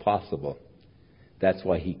redemption was possible. That's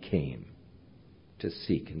why He came, to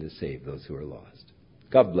seek and to save those who are lost.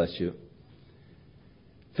 God bless you.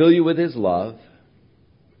 Fill you with His love,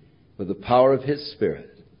 with the power of His Spirit.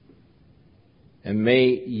 And may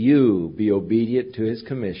you be obedient to His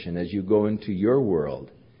commission as you go into your world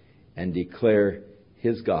and declare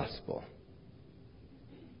His gospel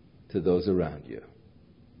to those around you.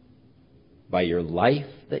 By your life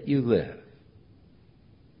that you live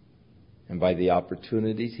and by the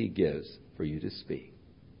opportunities He gives for you to speak.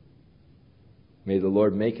 May the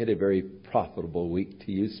Lord make it a very profitable week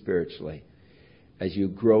to you spiritually as you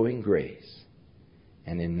grow in grace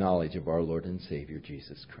and in knowledge of our Lord and Savior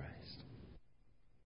Jesus Christ.